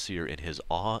genuine and sincere in his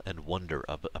awe and wonder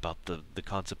about the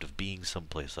concept of being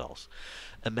someplace else.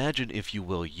 Imagine, if you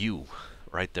will, you,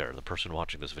 right there, the person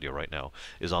watching this video right now,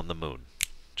 is on the moon.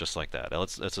 Just like that. Now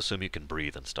let's assume you can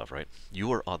breathe and stuff, right?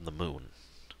 You are on the moon.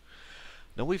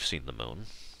 Now, we've seen the moon.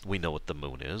 We know what the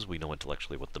moon is. We know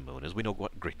intellectually what the moon is. We know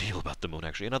a great deal about the moon,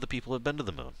 actually, and other people have been to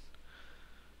the moon.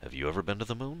 Have you ever been to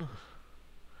the moon?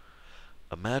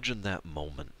 Imagine that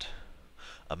moment.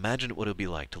 Imagine what it would be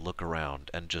like to look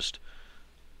around and just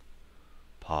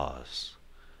pause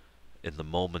in the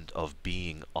moment of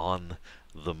being on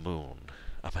the moon.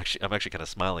 I'm actually kind of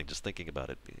smiling just thinking about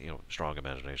it. Strong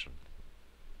imagination.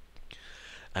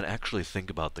 And actually think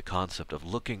about the concept of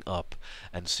looking up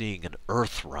and seeing an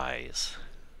Earth rise,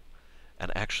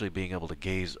 and actually being able to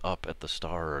gaze up at the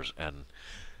stars. And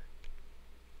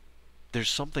there's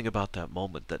something about that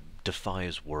moment that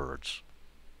defies words,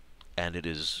 and it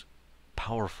is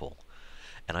powerful.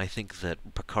 And I think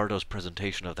that Picardo's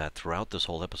presentation of that throughout this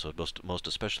whole episode, most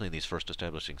especially in these first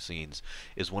establishing scenes,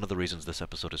 is one of the reasons this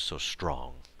episode is so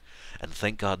strong. And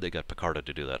thank God they got Picardo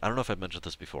to do that. I don't know if I've mentioned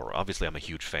this before. Obviously, I'm a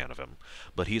huge fan of him,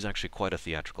 but he's actually quite a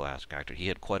theatrical actor. He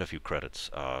had quite a few credits,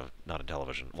 not in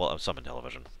television, well, some in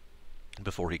television,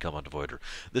 before he come onto Voyager.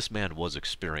 This man was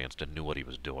experienced and knew what he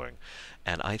was doing.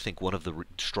 And I think one of the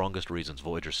strongest reasons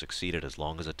Voyager succeeded as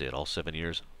long as it did, all 7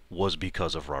 years, was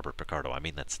because of Robert Picardo. I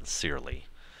mean that sincerely.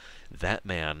 That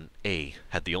man, A,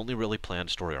 had the only really planned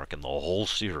story arc in the whole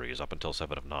series up until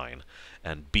 7 of 9,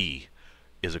 and B,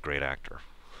 is a great actor.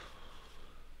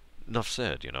 Enough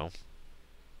said, you know.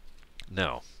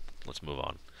 Now, let's move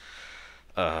on.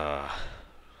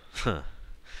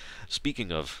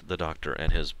 Speaking of the Doctor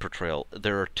and his portrayal,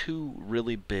 there are two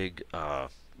really big,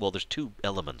 there's two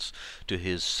elements to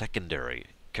his secondary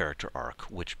character arc,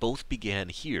 which both began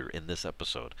here in this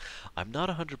episode. I'm not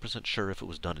 100% sure if it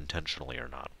was done intentionally or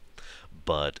not,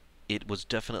 but it was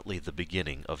definitely the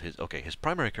beginning of his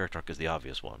primary character arc is the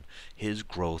obvious one. His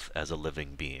growth as a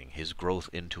living being. His growth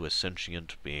into a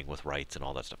sentient being with rights and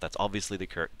all that stuff. That's obviously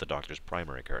the Doctor's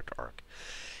primary character arc.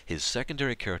 His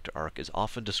secondary character arc is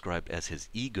often described as his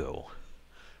ego.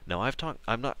 Now, I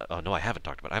haven't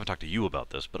talked to you about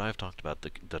this, but I've talked about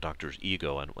the Doctor's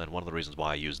ego, and one of the reasons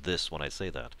why I use this when I say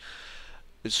that.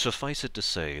 Suffice it to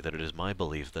say that it is my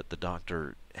belief that the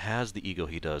Doctor has the ego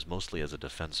he does mostly as a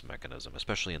defense mechanism,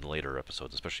 especially in later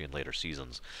episodes, especially in later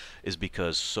seasons, is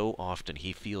because so often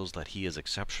he feels that he is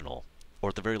exceptional, or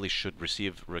at the very least should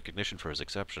receive recognition for his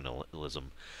exceptionalism,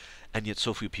 and yet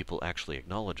so few people actually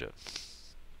acknowledge it.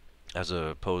 As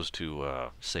opposed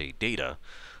to, say, Data,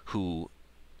 who,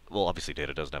 well, obviously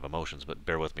Data doesn't have emotions, but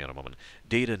bear with me on a moment.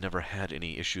 Data never had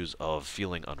any issues of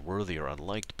feeling unworthy or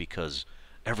unliked because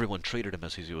everyone treated him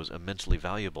as if he was immensely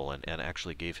valuable and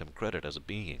actually gave him credit as a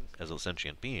being, as a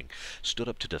sentient being. Stood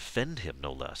up to defend him,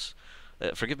 no less.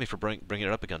 Forgive me for bringing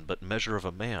it up again, but Measure of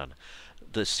a Man.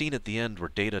 The scene at the end where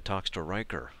Data talks to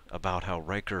Riker about how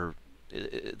Riker,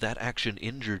 that action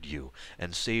injured you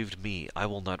and saved me. I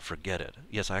will not forget it.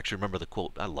 Yes, I actually remember the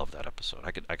quote. I love that episode.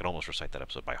 I could almost recite that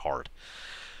episode by heart.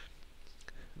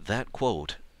 That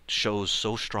quote shows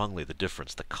so strongly the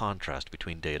difference, the contrast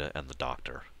between Data and the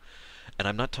Doctor. And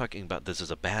I'm not talking about this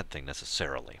as a bad thing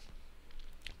necessarily.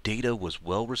 Data was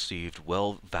well received,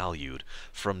 well valued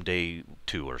from day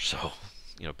 2 or so.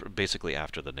 Basically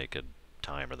after the Naked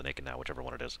Time or the Naked Now, whichever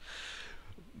one it is.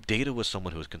 Data was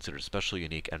someone who was considered especially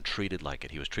unique and treated like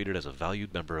it. He was treated as a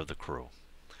valued member of the crew.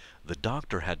 The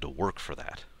Doctor had to work for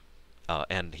that.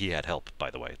 And he had help,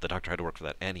 by the way. The Doctor had to work for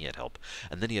that, and he had help.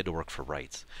 And then he had to work for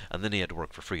rights. And then he had to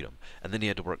work for freedom. And then he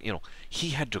had to work, he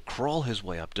had to crawl his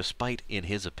way up despite, in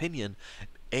his opinion,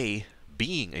 A,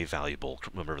 being a valuable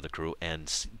member of the crew,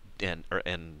 and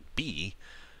B,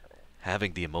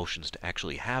 having the emotions to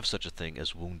actually have such a thing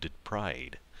as wounded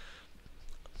pride.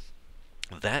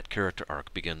 That character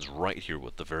arc begins right here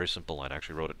with the very simple line. I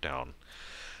actually wrote it down.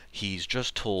 He's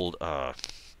just told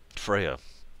Freya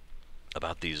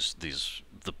about the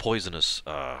poisonous,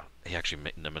 he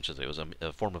actually mentions it was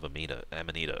a form of amanita,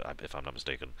 if I'm not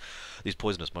mistaken. These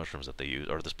poisonous mushrooms that they use,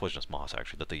 or this poisonous moss,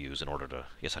 actually, that they use in order to,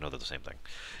 yes, I know they're the same thing,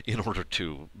 in order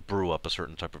to brew up a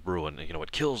certain type of brew, and,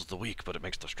 it kills the weak, but it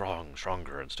makes the strong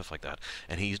stronger, and stuff like that.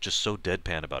 And he's just so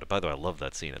deadpan about it. By the way, I love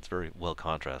that scene. It's very well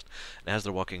contrast. And as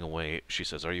they're walking away, she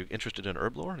says, "Are you interested in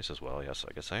herb lore?" And he says, "Well, yes,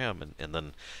 I guess I am." And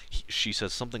then she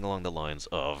says something along the lines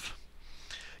of,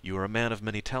 "You are a man of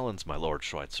many talents, my Lord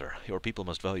Schweitzer. Your people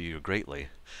must value you greatly."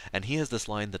 And he has this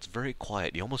line that's very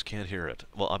quiet. You almost can't hear it.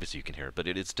 Well, obviously you can hear it, but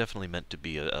it's definitely meant to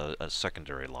be a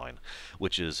secondary line,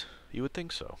 which is, "You would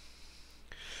think so."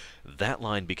 That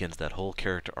line begins that whole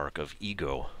character arc of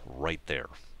ego right there.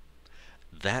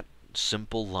 That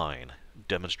simple line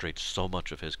demonstrates so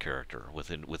much of his character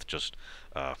with just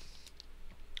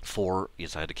four,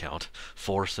 yes, I had to count,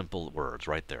 4 simple words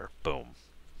right there. Boom.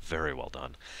 Very well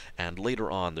done. And later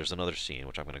on, there's another scene,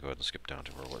 which I'm going to go ahead and skip down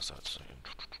to. Where was that scene?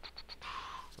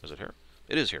 Is it here?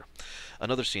 It is here.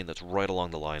 Another scene that's right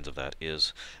along the lines of that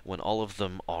is when all of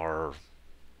them are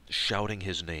shouting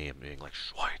his name, being like,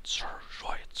 "Schweitzer,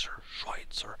 Schweitzer,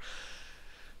 Schweitzer."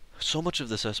 So much of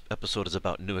this episode is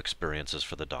about new experiences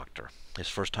for the Doctor. His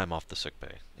first time off the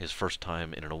sickbay, his first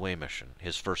time in an away mission,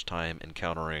 his first time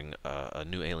encountering a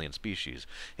new alien species,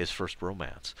 his first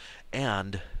romance,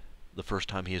 and the first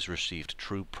time he has received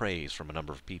true praise from a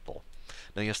number of people.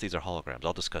 Now, yes, these are holograms.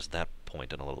 I'll discuss that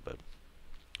point in a little bit.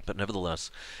 But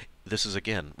nevertheless, this is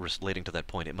again relating to that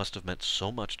point. It must have meant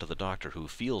so much to the Doctor, who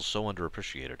feels so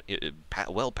underappreciated,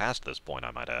 well past this point, I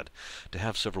might add, to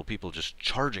have several people just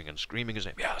charging and screaming his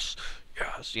name. Yes,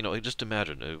 yes. You know, just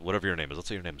imagine whatever your name is. Let's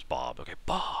say your name is Bob. Okay,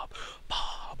 Bob,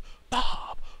 Bob,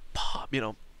 Bob, Bob. You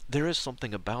know, there is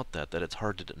something about that it's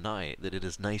hard to deny, that it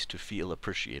is nice to feel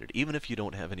appreciated, even if you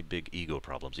don't have any big ego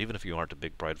problems, even if you aren't a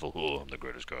big prideful, oh, I'm the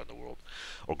greatest guy in the world,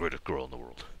 or greatest girl in the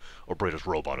world, or greatest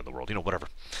robot in the world, you know, whatever.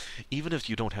 Even if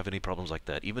you don't have any problems like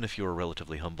that, even if you're a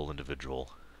relatively humble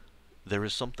individual, there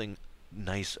is something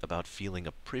nice about feeling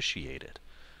appreciated.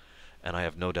 And I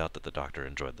have no doubt that the Doctor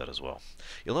enjoyed that as well.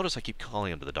 You'll notice I keep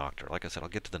calling him the Doctor. Like I said, I'll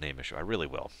get to the name issue. I really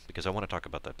will, because I want to talk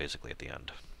about that basically at the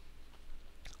end.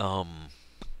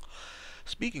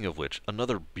 Speaking of which,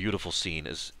 another beautiful scene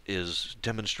is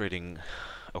demonstrating...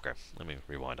 Okay, let me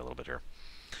rewind a little bit here.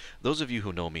 Those of you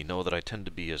who know me know that I tend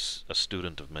to be a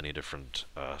student of many different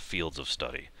fields of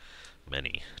study.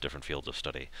 Many different fields of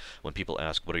study. When people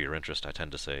ask, what are your interests, I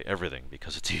tend to say everything,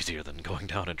 because it's easier than going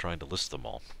down and trying to list them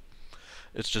all.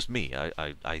 It's just me.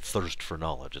 I thirst for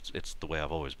knowledge. It's the way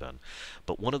I've always been.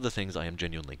 But one of the things I am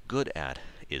genuinely good at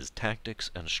is tactics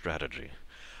and strategy.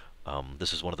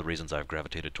 This is one of the reasons I've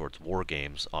gravitated towards war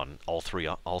games on all three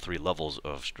levels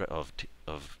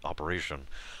of operation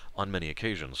on many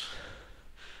occasions.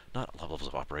 Not levels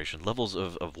of operation, levels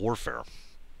of warfare.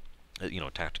 You know,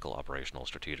 tactical, operational,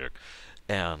 strategic.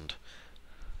 And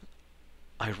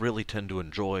I really tend to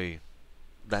enjoy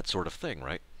that sort of thing,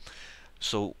 right?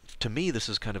 So to me, this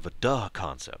is kind of a duh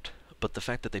concept. But the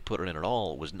fact that they put it in at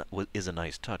all is a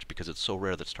nice touch, because it's so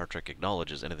rare that Star Trek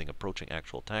acknowledges anything approaching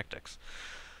actual tactics.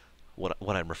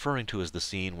 What I'm referring to is the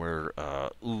scene where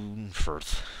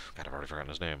Unferth, God, I've already forgotten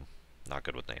his name. Not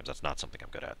good with names. That's not something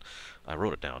I'm good at. I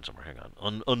wrote it down somewhere. Hang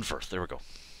on. Unferth. There we go.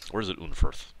 Where is it,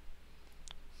 Unferth?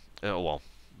 Oh, well,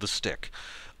 the stick.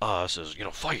 Says, you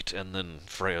know, fight. And then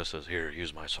Freya says, here,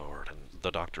 use my sword. And the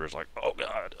Doctor is like, oh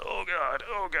God, oh God,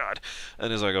 oh God.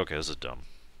 And he's like, okay, this is dumb.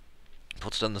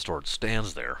 Puts down the sword,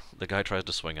 stands there. The guy tries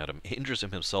to swing at him, injures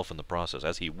him himself in the process,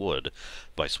 as he would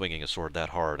by swinging his sword that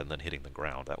hard and then hitting the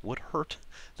ground. That would hurt.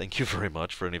 Thank you very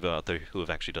much for any of you out there who have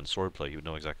actually done swordplay. You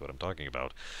know exactly what I'm talking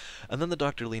about. And then the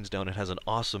Doctor leans down and has an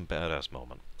awesome badass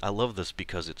moment. I love this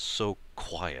because it's so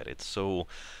quiet. It's so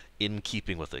in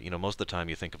keeping with it. You know, most of the time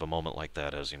you think of a moment like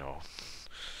that as, you know,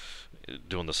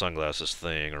 doing the sunglasses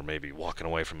thing, or maybe walking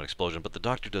away from an explosion, but the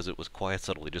Doctor does it with quiet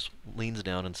subtlety, just leans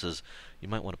down and says, you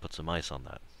might want to put some ice on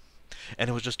that. And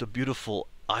it was just a beautiful,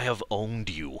 I have owned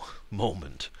you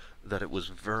moment, that it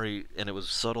was and it was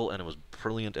subtle, and it was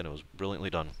brilliant, and it was brilliantly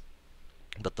done.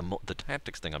 But the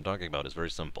tactics thing I'm talking about is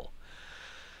very simple.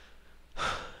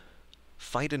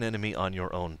 Fight an enemy on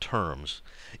your own terms,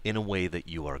 in a way that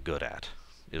you are good at,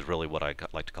 is really what I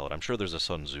like to call it. I'm sure there's a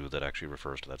Sun Tzu that actually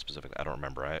refers to that specifically. I don't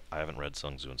remember. I haven't read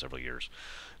Sun Tzu in several years.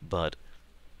 But,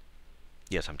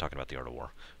 yes, I'm talking about The Art of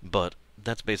War. But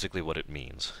that's basically what it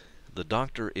means. The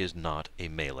Doctor is not a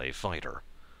melee fighter.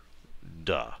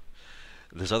 Duh.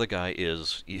 This other guy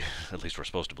is, at least we're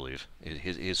supposed to believe,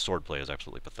 his swordplay is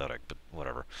absolutely pathetic, but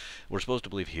whatever. We're supposed to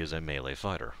believe he is a melee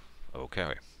fighter.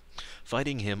 Okay.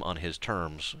 Fighting him on his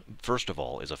terms, first of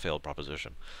all, is a failed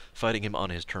proposition. Fighting him on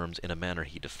his terms in a manner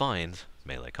he defines,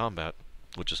 melee combat,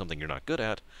 which is something you're not good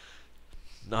at,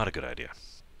 not a good idea.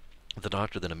 The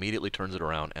Doctor then immediately turns it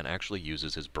around and actually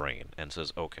uses his brain and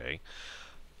says, okay,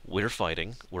 we're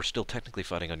fighting. We're still technically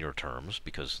fighting on your terms,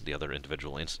 because the other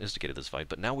individual instigated this fight,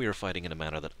 but now we are fighting in a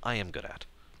manner that I am good at.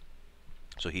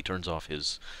 So he turns off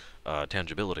his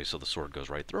tangibility, so the sword goes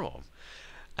right through him.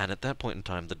 And at that point in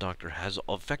time, the Doctor has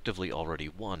effectively already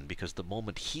won, because the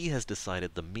moment he has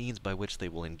decided the means by which they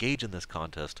will engage in this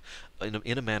contest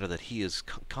in a manner that he is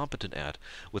competent at,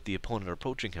 with the opponent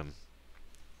approaching him,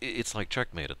 it's like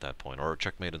checkmate at that point, or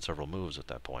checkmate in several moves at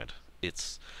that point.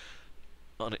 It's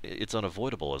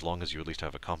unavoidable, as long as you at least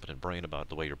have a competent brain about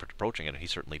the way you're approaching it, and he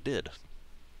certainly did.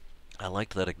 I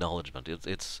liked that acknowledgement.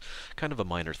 It's kind of a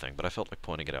minor thing, but I felt like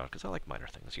pointing it out, because I like minor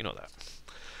things, you know that.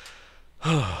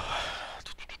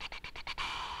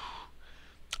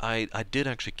 I did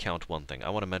actually count one thing. I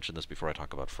want to mention this before I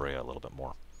talk about Freya a little bit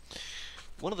more.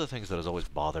 One of the things that has always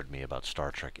bothered me about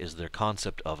Star Trek is their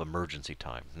concept of emergency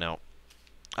time. Now,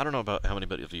 I don't know about how many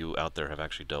of you out there have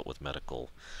actually dealt with medical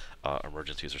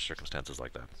emergencies or circumstances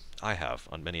like that. I have,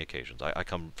 on many occasions. I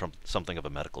come from something of a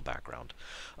medical background.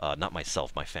 Not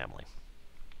myself, my family.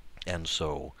 And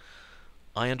so,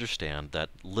 I understand that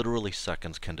literally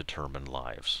seconds can determine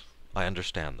lives. I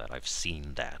understand that. I've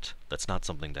seen that. That's not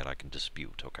something that I can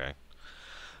dispute, okay?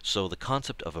 So the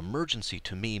concept of emergency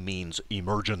to me means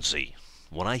emergency.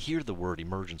 When I hear the word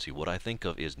emergency, what I think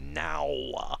of is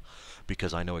now,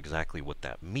 because I know exactly what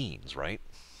that means, right?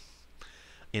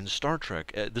 In Star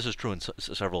Trek, this is true in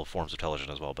several forms of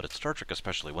television as well, but in Star Trek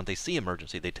especially, when they see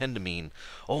emergency, they tend to mean,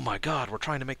 oh my god, we're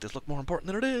trying to make this look more important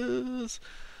than it is.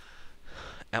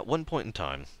 At one point in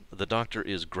time, the Doctor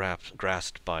is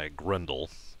grasped by Grendel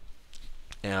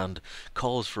and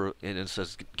calls for, and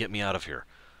says, get me out of here.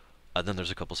 And then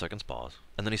there's a couple seconds pause,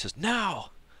 and then he says, now!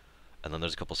 And then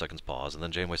there's a couple seconds pause, and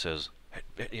then Janeway says,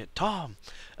 hey, Tom!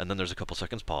 And then there's a couple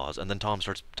seconds pause, and then Tom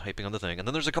starts typing on the thing, and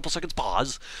then there's a couple seconds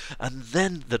pause, and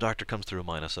then the Doctor comes through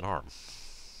minus an arm.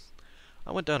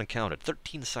 I went down and counted.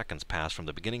 13 seconds passed from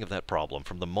the beginning of that problem,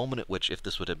 from the moment at which, if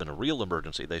this would have been a real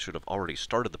emergency, they should have already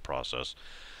started the process,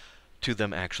 to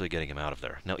them actually getting him out of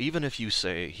there. Now, even if you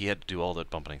say he had to do all that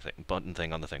button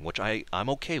thing on the thing, which I'm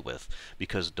okay with,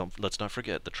 because let's not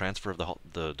forget the transfer of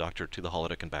the Doctor to the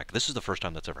holodeck and back. This is the first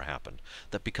time that's ever happened.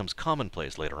 That becomes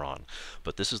commonplace later on,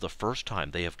 but this is the first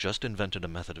time they have just invented a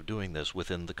method of doing this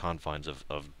within the confines of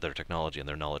their technology and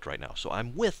their knowledge right now. So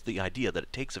I'm with the idea that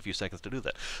it takes a few seconds to do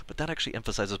that, but that actually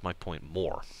emphasizes my point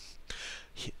more.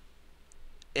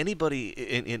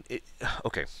 Anybody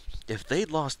okay, if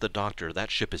they'd lost the Doctor, that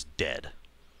ship is dead.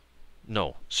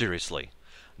 No, seriously,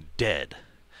 dead.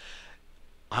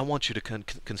 I want you to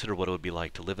consider what it would be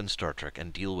like to live in Star Trek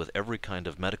and deal with every kind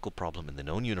of medical problem in the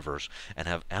known universe and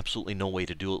have absolutely no way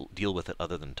to deal with it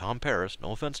other than Tom Paris,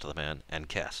 no offense to the man, and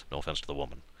Kes, no offense to the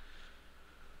woman.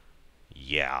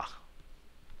 Yeah.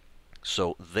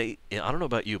 So I don't know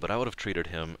about you, but I would have treated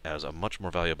him as a much more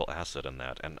valuable asset in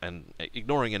that. And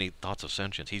ignoring any thoughts of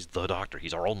sentience, he's the Doctor.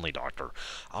 He's our only Doctor.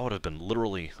 I would have been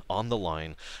literally on the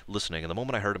line listening. And the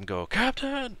moment I heard him go,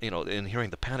 Captain, and hearing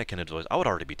the panic in his voice, I would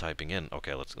already be typing in,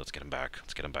 okay, let's get him back.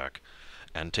 Let's get him back.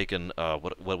 And taken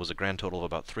what was a grand total of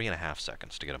about 3.5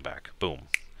 seconds to get him back. Boom.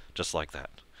 Just like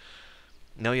that.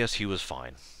 Now, yes, he was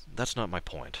fine. That's not my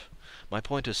point. My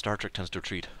point is Star Trek tends to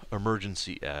treat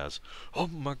emergency as, oh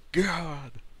my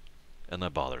god! And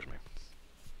that bothers me.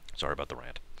 Sorry about the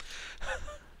rant.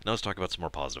 Now let's talk about some more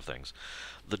positive things.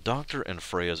 The Doctor and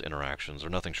Freya's interactions are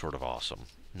nothing short of awesome.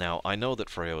 Now, I know that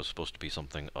Freya was supposed to be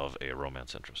something of a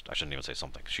romance interest. I shouldn't even say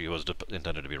something. She was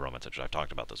intended to be a romance interest. I've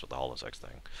talked about this with the holosex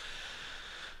thing.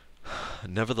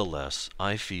 Nevertheless,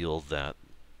 I feel that,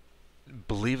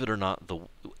 believe it or not,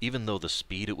 even though the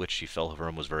speed at which she fell for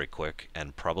him was very quick,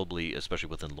 and probably, especially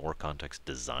within lore context,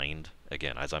 designed,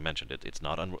 again, as I mentioned, it's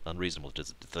not unreasonable to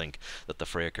think that the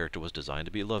Freya character was designed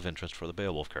to be a love interest for the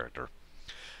Beowulf character.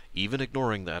 Even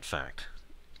ignoring that fact,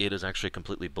 it is actually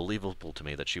completely believable to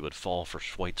me that she would fall for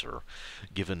Schweitzer,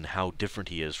 given how different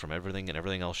he is from everything and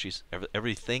everything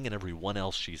and everyone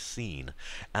else she's seen,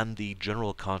 and the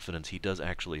general confidence he does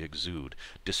actually exude,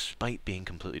 despite being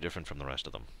completely different from the rest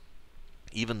of them.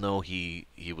 Even though he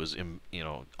was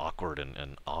awkward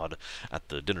and odd at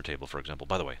the dinner table, for example.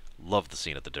 By the way, love the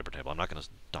scene at the dinner table. I'm not going to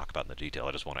talk about it in the detail.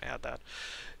 I just want to add that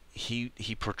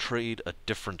he portrayed a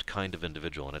different kind of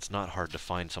individual, and it's not hard to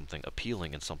find something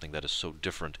appealing in something that is so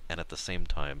different and at the same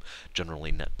time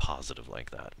generally net positive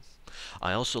like that.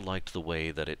 I also liked the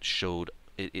way that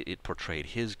it portrayed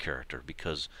his character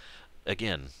because,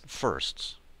 again,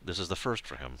 firsts. This is the first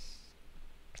for him.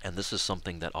 And this is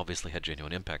something that obviously had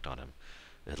genuine impact on him,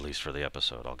 at least for the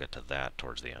episode. I'll get to that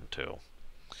towards the end, too.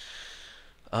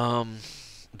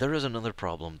 There is another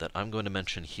problem that I'm going to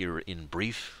mention here in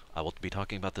brief. I will be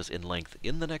talking about this in length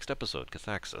in the next episode,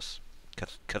 cathexis.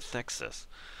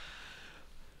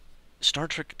 Star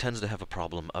Trek tends to have a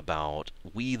problem about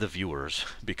we, the viewers,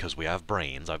 because we have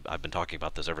brains, I've been talking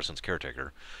about this ever since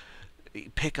Caretaker,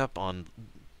 pick up on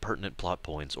pertinent plot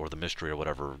points or the mystery or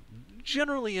whatever,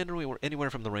 generally anywhere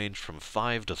from the range from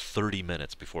 5 to 30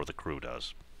 minutes before the crew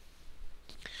does.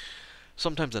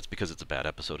 Sometimes that's because it's a bad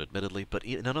episode, admittedly, but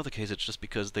in another case it's just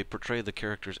because they portray the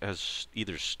characters as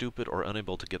either stupid or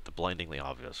unable to get the blindingly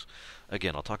obvious.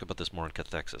 Again, I'll talk about this more in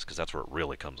cathexis, because that's where it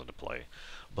really comes into play.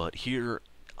 But here,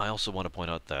 I also want to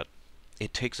point out that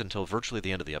it takes until virtually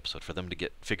the end of the episode for them to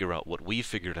figure out what we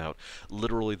figured out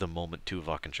literally the moment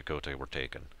Tuvok and Chakotay were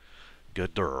taken.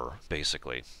 Gooder,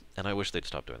 basically. And I wish they'd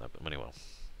stop doing that, but anyway.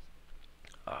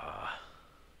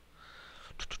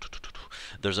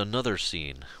 There's another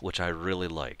scene which I really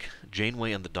like.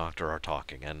 Janeway and the Doctor are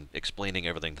talking and explaining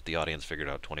everything that the audience figured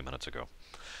out 20 minutes ago.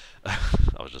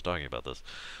 I was just talking about this.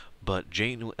 But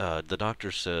the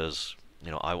Doctor says,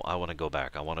 I want to go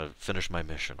back. I want to finish my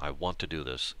mission. I want to do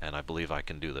this, and I believe I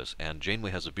can do this. And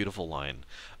Janeway has a beautiful line.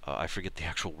 I forget the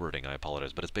actual wording, I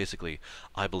apologize, but it's basically,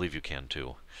 I believe you can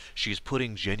too. She's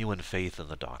putting genuine faith in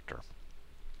the Doctor.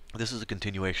 This is a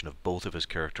continuation of both of his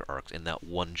character arcs in that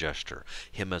one gesture.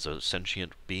 Him as a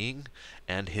sentient being,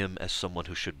 and him as someone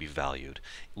who should be valued.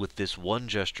 With this one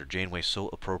gesture, Janeway so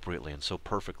appropriately and so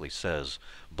perfectly says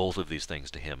both of these things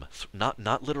to him.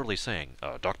 Not literally saying,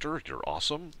 Doctor, you're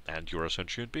awesome, and you're a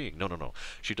sentient being. No, no, no.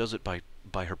 She does it by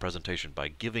her presentation, by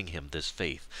giving him this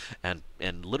faith, and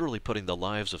literally putting the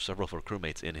lives of several of her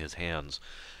crewmates in his hands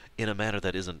in a manner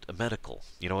that isn't medical.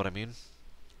 You know what I mean?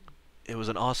 It was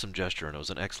an awesome gesture, and it was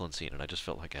an excellent scene, and I just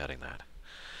felt like adding that.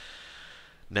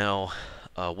 Now,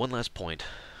 one last point.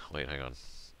 Wait, hang on.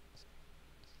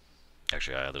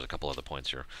 Actually, there's a couple other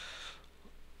points here.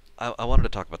 I wanted to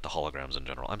talk about the holograms in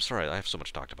general. I'm sorry, I have so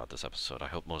much talked about this episode. I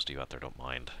hope most of you out there don't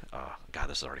mind. God,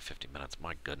 this is already 50 minutes.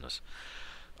 My goodness.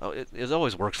 Oh, it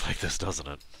always works like this, doesn't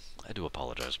it? I do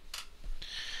apologize.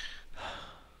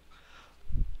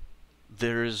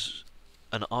 There's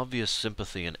an obvious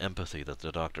sympathy and empathy that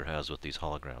the Doctor has with these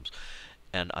holograms.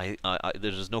 And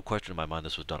there's no question in my mind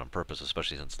this was done on purpose,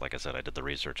 especially since, like I said, I did the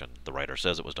research and the writer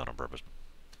says it was done on purpose.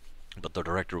 But the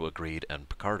director agreed, and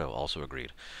Picardo also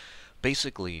agreed.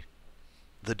 Basically,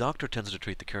 the Doctor tends to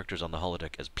treat the characters on the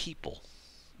holodeck as people.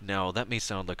 Now, that may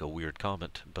sound like a weird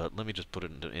comment, but let me just put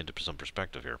it into some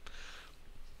perspective here.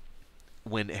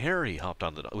 When Harry hopped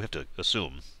on we have to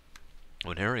assume,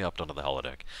 when Harry hopped onto the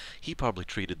holodeck, he probably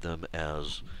treated them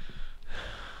as...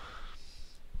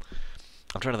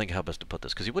 I'm trying to think how best to put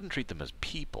this, because he wouldn't treat them as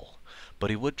people,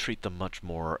 but he would treat them much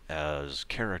more as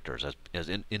characters, as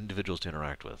individuals to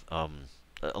interact with.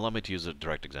 Allow me to use a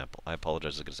direct example. I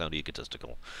apologize, it's going to sound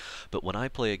egotistical. But when I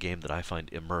play a game that I find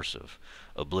immersive,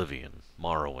 Oblivion,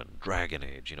 Morrowind, Dragon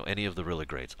Age, any of the really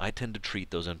greats, I tend to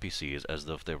treat those NPCs as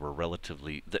though if they were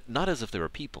relatively... Not as if they were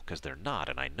people, because they're not,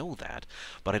 and I know that,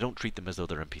 but I don't treat them as though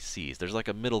they're NPCs. There's like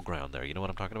a middle ground there, you know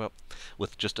what I'm talking about?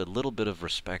 With just a little bit of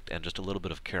respect and just a little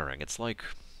bit of caring. It's like...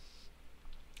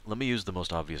 Let me use the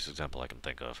most obvious example I can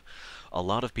think of. A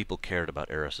lot of people cared about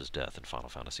Eris's death in Final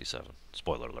Fantasy VII.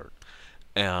 Spoiler alert.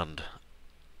 And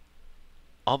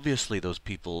obviously those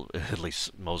people, at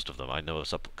least most of them, I know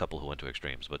a couple who went to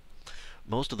extremes, but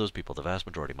most of those people, the vast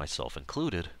majority, myself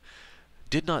included,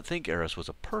 did not think Eris was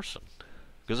a person.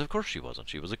 Because of course she wasn't,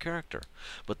 she was a character.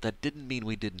 But that didn't mean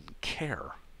we didn't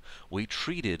care. We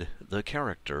treated the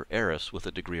character, Eris, with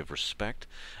a degree of respect,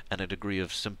 and a degree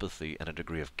of sympathy, and a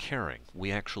degree of caring.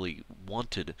 We actually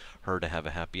wanted her to have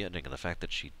a happy ending, and the fact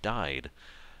that she died,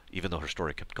 even though her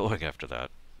story kept going after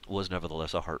that, was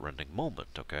nevertheless a heart-rending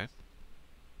moment, okay?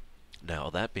 Now,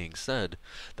 that being said,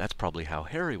 that's probably how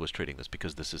Harry was treating this,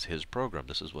 because this is his program,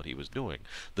 this is what he was doing.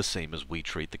 The same as we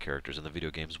treat the characters in the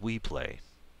video games we play.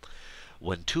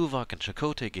 When Tuvok and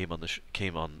Chakotay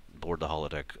came on board the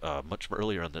holodeck much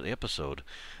earlier in the episode,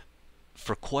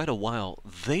 for quite a while,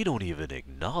 they don't even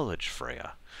acknowledge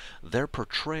Freya. Their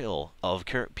portrayal of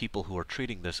people who are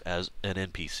treating this as an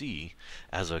NPC,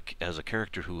 as a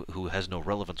character who has no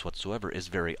relevance whatsoever, is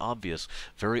very obvious,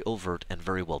 very overt, and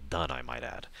very well done, I might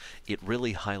add. It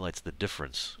really highlights the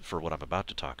difference for what I'm about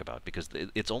to talk about, because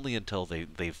it's only until they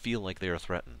feel like they are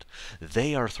threatened,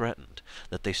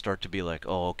 that they start to be like,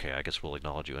 oh, okay, I guess we'll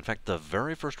acknowledge you. In fact, the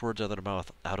very first words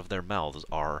out of their mouths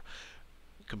are,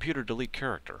 computer delete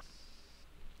character.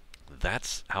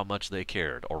 That's how much they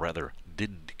cared, or rather,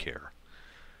 didn't care.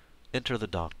 Enter the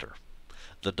Doctor.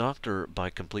 The Doctor, by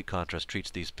complete contrast, treats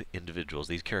these individuals,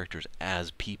 these characters,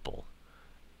 as people.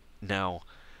 Now,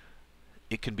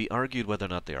 it can be argued whether or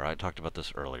not they are. I talked about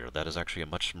this earlier. That is actually a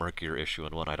much murkier issue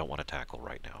and one I don't want to tackle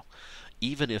right now.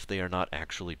 Even if they are not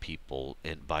actually people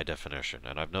by definition,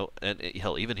 and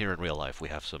hell, even here in real life, we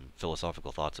have some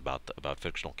philosophical thoughts about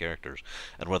fictional characters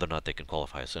and whether or not they can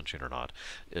qualify as sentient or not,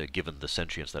 given the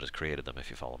sentience that has created them, if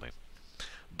you follow me.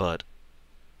 But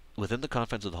within the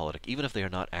confines of the holodeck, even if they are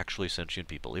not actually sentient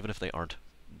people, even if they aren't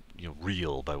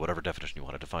real by whatever definition you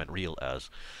want to define real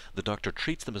as, the Doctor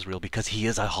treats them as real because he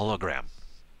is a hologram.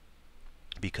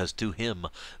 Because to him,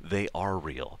 they are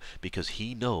real. Because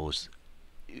he knows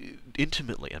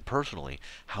intimately and personally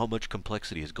how much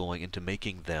complexity is going into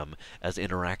making them as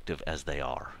interactive as they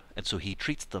are. And so he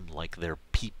treats them like they're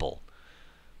people,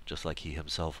 just like he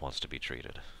himself wants to be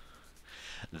treated.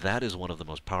 That is one of the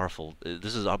most powerful.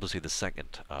 This is obviously the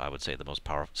second, I would say,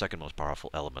 the second most powerful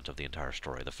element of the entire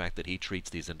story. The fact that he treats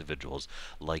these individuals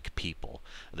like people.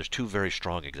 And there's two very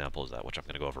strong examples of that, which I'm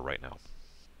going to go over right now.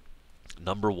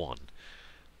 Number one,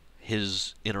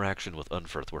 his interaction with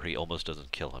Unferth, where he almost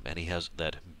doesn't kill him, and he has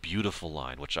that beautiful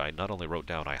line, which I not only wrote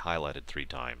down, I highlighted 3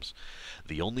 times.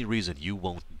 The only reason you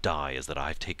won't die is that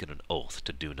I've taken an oath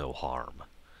to do no harm.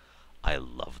 I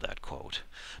love that quote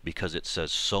because it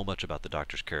says so much about the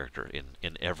Doctor's character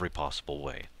in every possible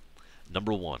way.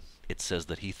 Number one, it says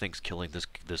that he thinks killing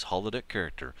this holodeck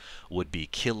character would be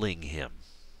killing him,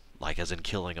 like as in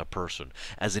killing a person,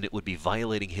 as in it would be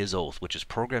violating his oath, which is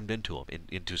programmed into him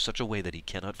into such a way that he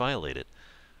cannot violate it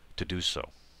to do so.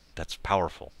 That's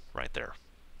powerful right there.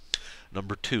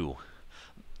 Number two,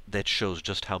 that shows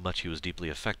just how much he was deeply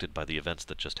affected by the events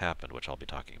that just happened, which I'll be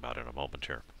talking about in a moment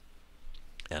here.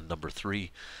 And number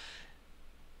three,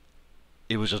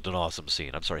 it was just an awesome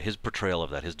scene. I'm sorry, his portrayal of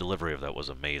that, his delivery of that was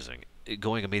amazing.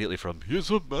 Going immediately from, "He's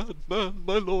a madman,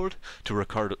 my lord," to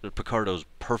Picardo's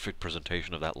perfect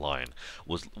presentation of that line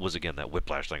was again that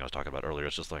whiplash thing I was talking about earlier.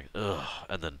 It's just like, ugh,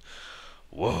 and then,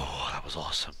 whoa, that was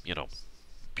awesome.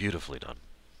 Beautifully done.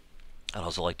 I'd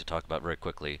also like to talk about very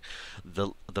quickly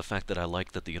the fact that I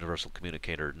like that the Universal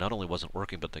Communicator not only wasn't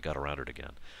working, but they got around it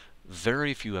again.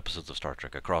 Very few episodes of Star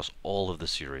Trek across all of the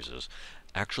series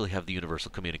actually have the Universal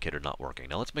Communicator not working.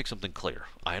 Now let's make something clear.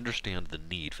 I understand the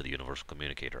need for the Universal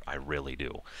Communicator. I really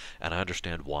do. And I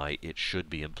understand why it should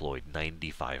be employed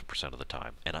 95% of the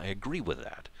time. And I agree with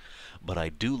that. But I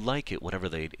do like it whenever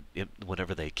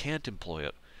they can't employ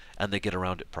it and they get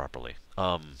around it properly.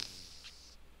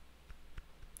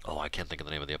 Oh, I can't think of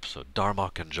the name of the episode.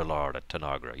 Darmok and Jalard at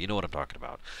Tanagra. You know what I'm talking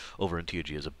about. Over in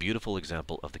TOG is a beautiful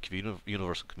example of the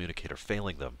Universal Communicator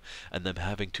failing them and them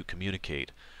having to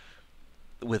communicate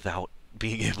without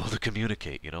being able to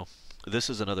communicate, This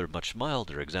is another much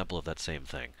milder example of that same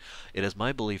thing. It is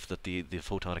my belief that the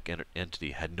photonic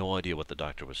entity had no idea what the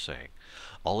Doctor was saying.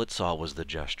 All it saw was the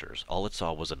gestures. All it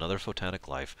saw was another photonic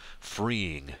life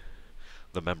freeing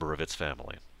the member of its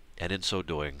family, and in so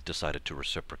doing decided to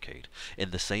reciprocate in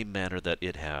the same manner that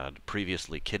it had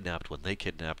previously kidnapped. When they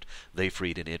kidnapped, they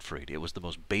freed and it freed. It was the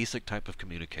most basic type of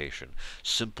communication,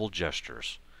 simple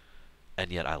gestures.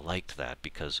 And yet I liked that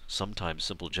because sometimes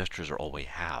simple gestures are all we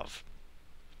have.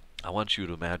 I want you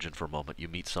to imagine for a moment you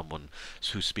meet someone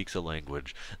who speaks a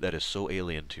language that is so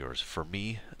alien to yours. For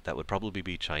me, that would probably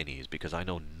be Chinese, because I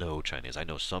know no Chinese. I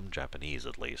know some Japanese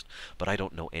at least, but I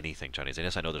don't know anything Chinese. And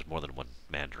yes, I know there's more than one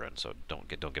Mandarin, so don't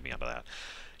get me onto that.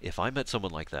 If I met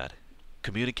someone like that,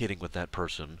 communicating with that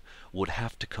person would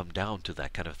have to come down to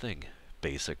that kind of thing,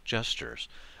 basic gestures,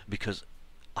 because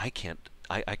I can't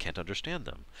understand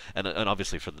them, and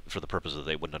obviously for the purpose of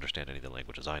they wouldn't understand any of the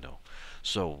languages I know.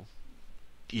 So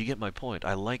you get my point.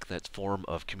 I like that form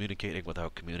of communicating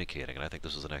without communicating, and I think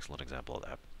this is an excellent example of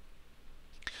that.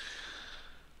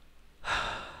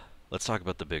 Let's talk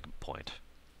about the big point.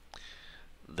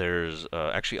 There's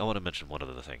actually, I want to mention one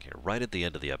other thing here. Right at the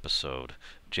end of the episode,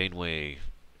 Janeway,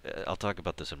 I'll talk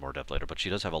about this in more depth later, but she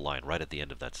does have a line right at the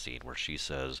end of that scene where she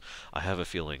says, "I have a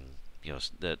feeling,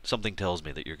 that something tells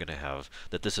me that you're going to have,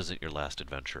 that this isn't your last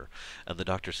adventure." And the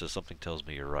Doctor says, "Something tells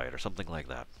me you're right," or something like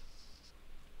that.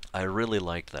 I really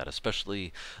liked that,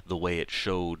 especially the way it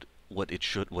showed what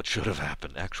should have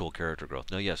happened, actual character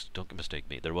growth. Now, yes, don't mistake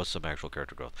me, there was some actual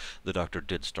character growth. The Doctor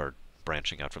did start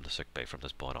branching out from the sickbay from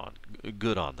this point on.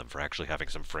 Good on them for actually having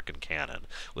some frickin' canon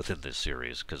within this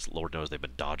series, because Lord knows they've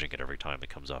been dodging it every time it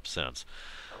comes up since.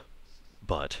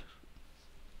 But,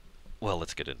 well,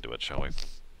 let's get into it, shall we?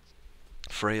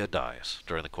 Freya dies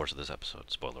during the course of this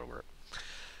episode. Spoiler alert.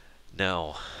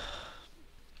 Now,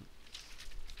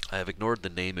 I have ignored the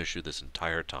name issue this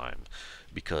entire time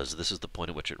because this is the point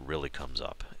at which it really comes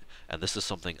up. And this is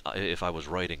something, if I was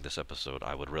writing this episode,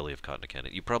 I would really have caught a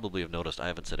canon. You probably have noticed I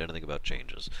haven't said anything about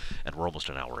changes, and we're almost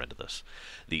an hour into this.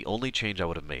 The only change I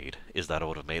would have made is that I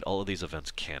would have made all of these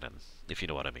events canon, if you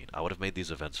know what I mean. I would have made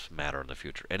these events matter in the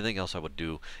future. Anything else I would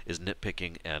do is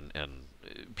nitpicking and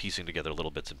piecing together little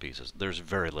bits and pieces. There's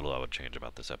very little I would change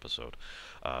about this episode.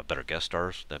 Better guest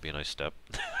stars, that'd be a nice step,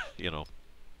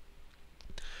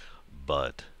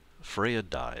 But Freya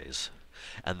dies,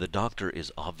 and the Doctor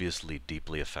is obviously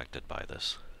deeply affected by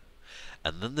this.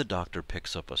 And then the Doctor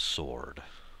picks up a sword.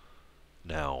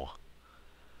 Now,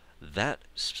 That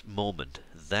moment,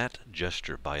 that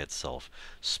gesture by itself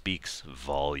speaks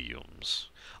volumes.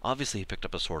 Obviously, he picked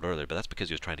up a sword earlier, but that's because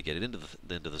he was trying to get it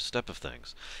into the step of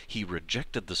things. He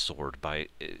rejected the sword by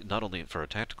not only for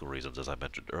tactical reasons, as I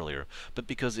mentioned earlier, but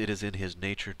because it is in his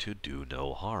nature to do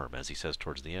no harm, as he says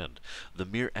towards the end. The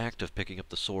mere act of picking up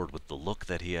the sword with the look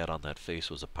that he had on that face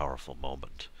was a powerful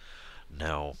moment.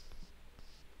 Now,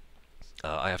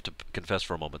 I have to confess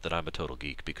for a moment that I'm a total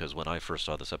geek because when I first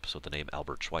saw this episode, the name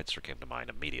Albert Schweitzer came to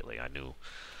mind immediately. I knew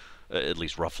at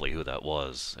least roughly who that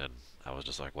was, and I was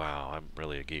just like, wow, I'm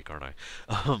really a geek, aren't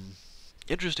I?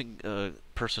 Interesting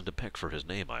person to pick for his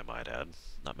name, I might add.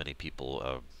 Not many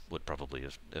people would probably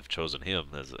have chosen him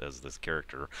as this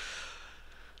character.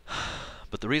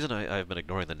 But the reason I've been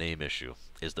ignoring the name issue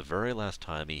is the very last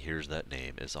time he hears that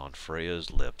name is on Freya's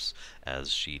lips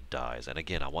as she dies. And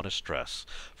again, I want to stress,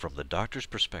 from the Doctor's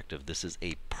perspective, this is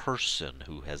a person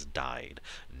who has died.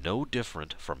 No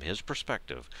different from his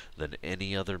perspective than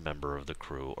any other member of the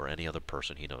crew or any other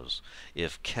person he knows.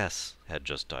 If Kes had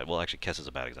just died, well, actually, Kes is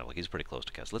a bad example. He's pretty close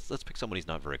to Kes. Let's pick someone he's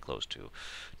not very close to.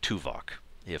 Tuvok.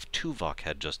 If Tuvok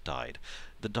had just died,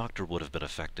 the Doctor would have been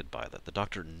affected by that. The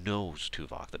Doctor knows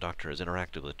Tuvok. The Doctor has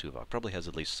interacted with Tuvok, probably has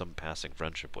at least some passing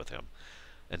friendship with him.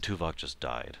 And Tuvok just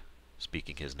died,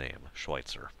 speaking his name,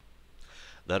 Schweitzer.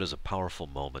 That is a powerful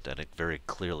moment, and it very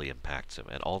clearly impacts him,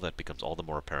 and all that becomes all the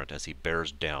more apparent as he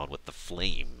bears down with the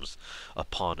flames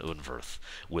upon Unverth,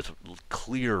 with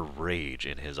clear rage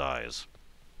in his eyes.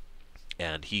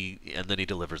 And then he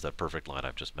delivers that perfect line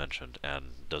I've just mentioned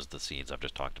and does the scenes I've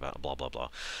just talked about and blah blah blah.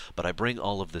 But I bring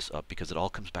all of this up because it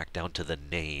all comes back down to the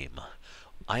name.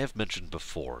 I have mentioned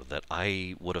before that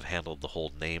I would have handled the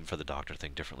whole name for the Doctor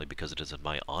thing differently because it is in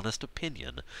my honest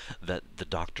opinion that the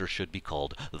Doctor should be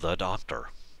called the Doctor,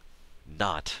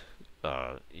 not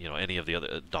any of the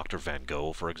other Dr. Van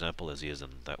Gogh, for example, as he is in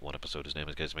that one episode. His name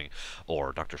escapes me,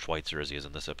 or Dr. Schweitzer, as he is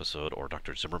in this episode, or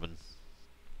Dr. Zimmerman.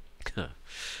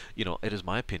 It is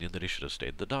my opinion that he should have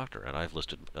stayed the Doctor, and I've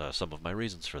listed some of my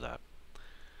reasons for that.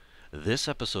 This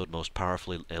episode most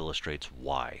powerfully illustrates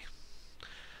why.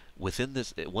 Within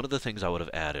this, one of the things I would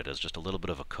have added as just a little bit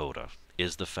of a coda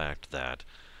is the fact that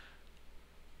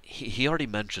he already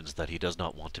mentions that he does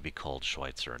not want to be called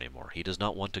Schweitzer anymore. He does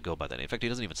not want to go by that name. In fact, he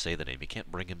doesn't even say the name. He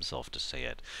can't bring himself to say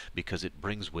it because it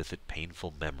brings with it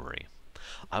painful memory.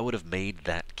 I would have made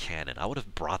that canon. I would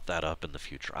have brought that up in the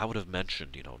future. I would have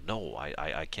mentioned, no,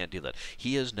 I can't do that.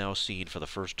 He has now seen for the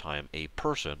first time a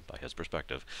person, by his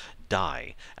perspective,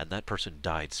 die, and that person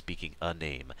died speaking a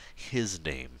name, his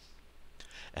name.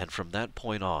 And from that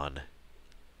point on,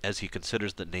 as he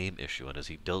considers the name issue and as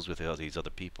he deals with these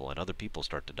other people and other people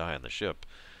start to die on the ship,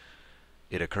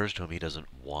 it occurs to him he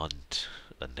doesn't want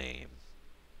a name.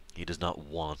 He does not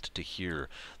want to hear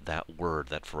that word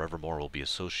that forevermore will be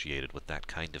associated with that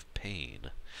kind of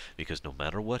pain. Because no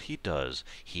matter what he does,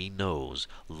 he knows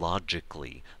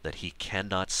logically that he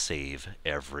cannot save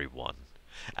everyone.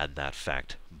 And that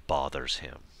fact bothers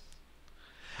him.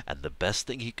 And the best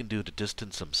thing he can do to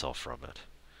distance himself from it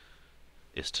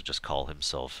is to just call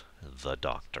himself the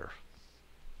Doctor.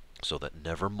 So that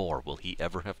never more will he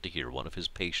ever have to hear one of his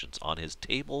patients on his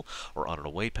table or on an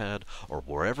away pad or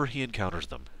wherever he encounters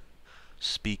them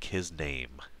speak his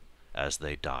name as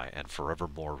they die, and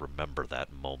forevermore remember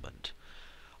that moment.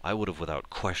 I would have, without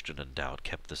question and doubt,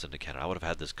 kept this in the canon. I would have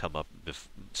had this come up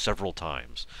several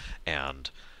times,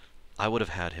 and I would have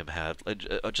had him have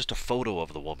just a photo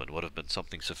of the woman would have been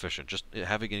something sufficient. Just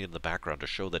having it in the background to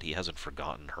show that he hasn't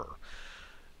forgotten her.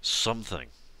 Something.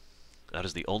 That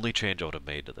is the only change I would have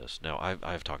made to this. Now,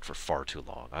 I've talked for far too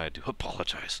long. I do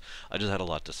apologize. I just had a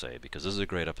lot to say, because this is a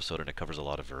great episode, and it covers a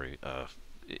lot of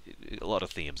a lot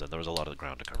of themes, and there was a lot of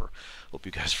ground to cover. Hope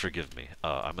you guys forgive me.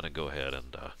 I'm going to go ahead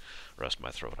and rest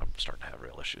my throat. I'm starting to have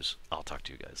real issues. I'll talk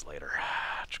to you guys later.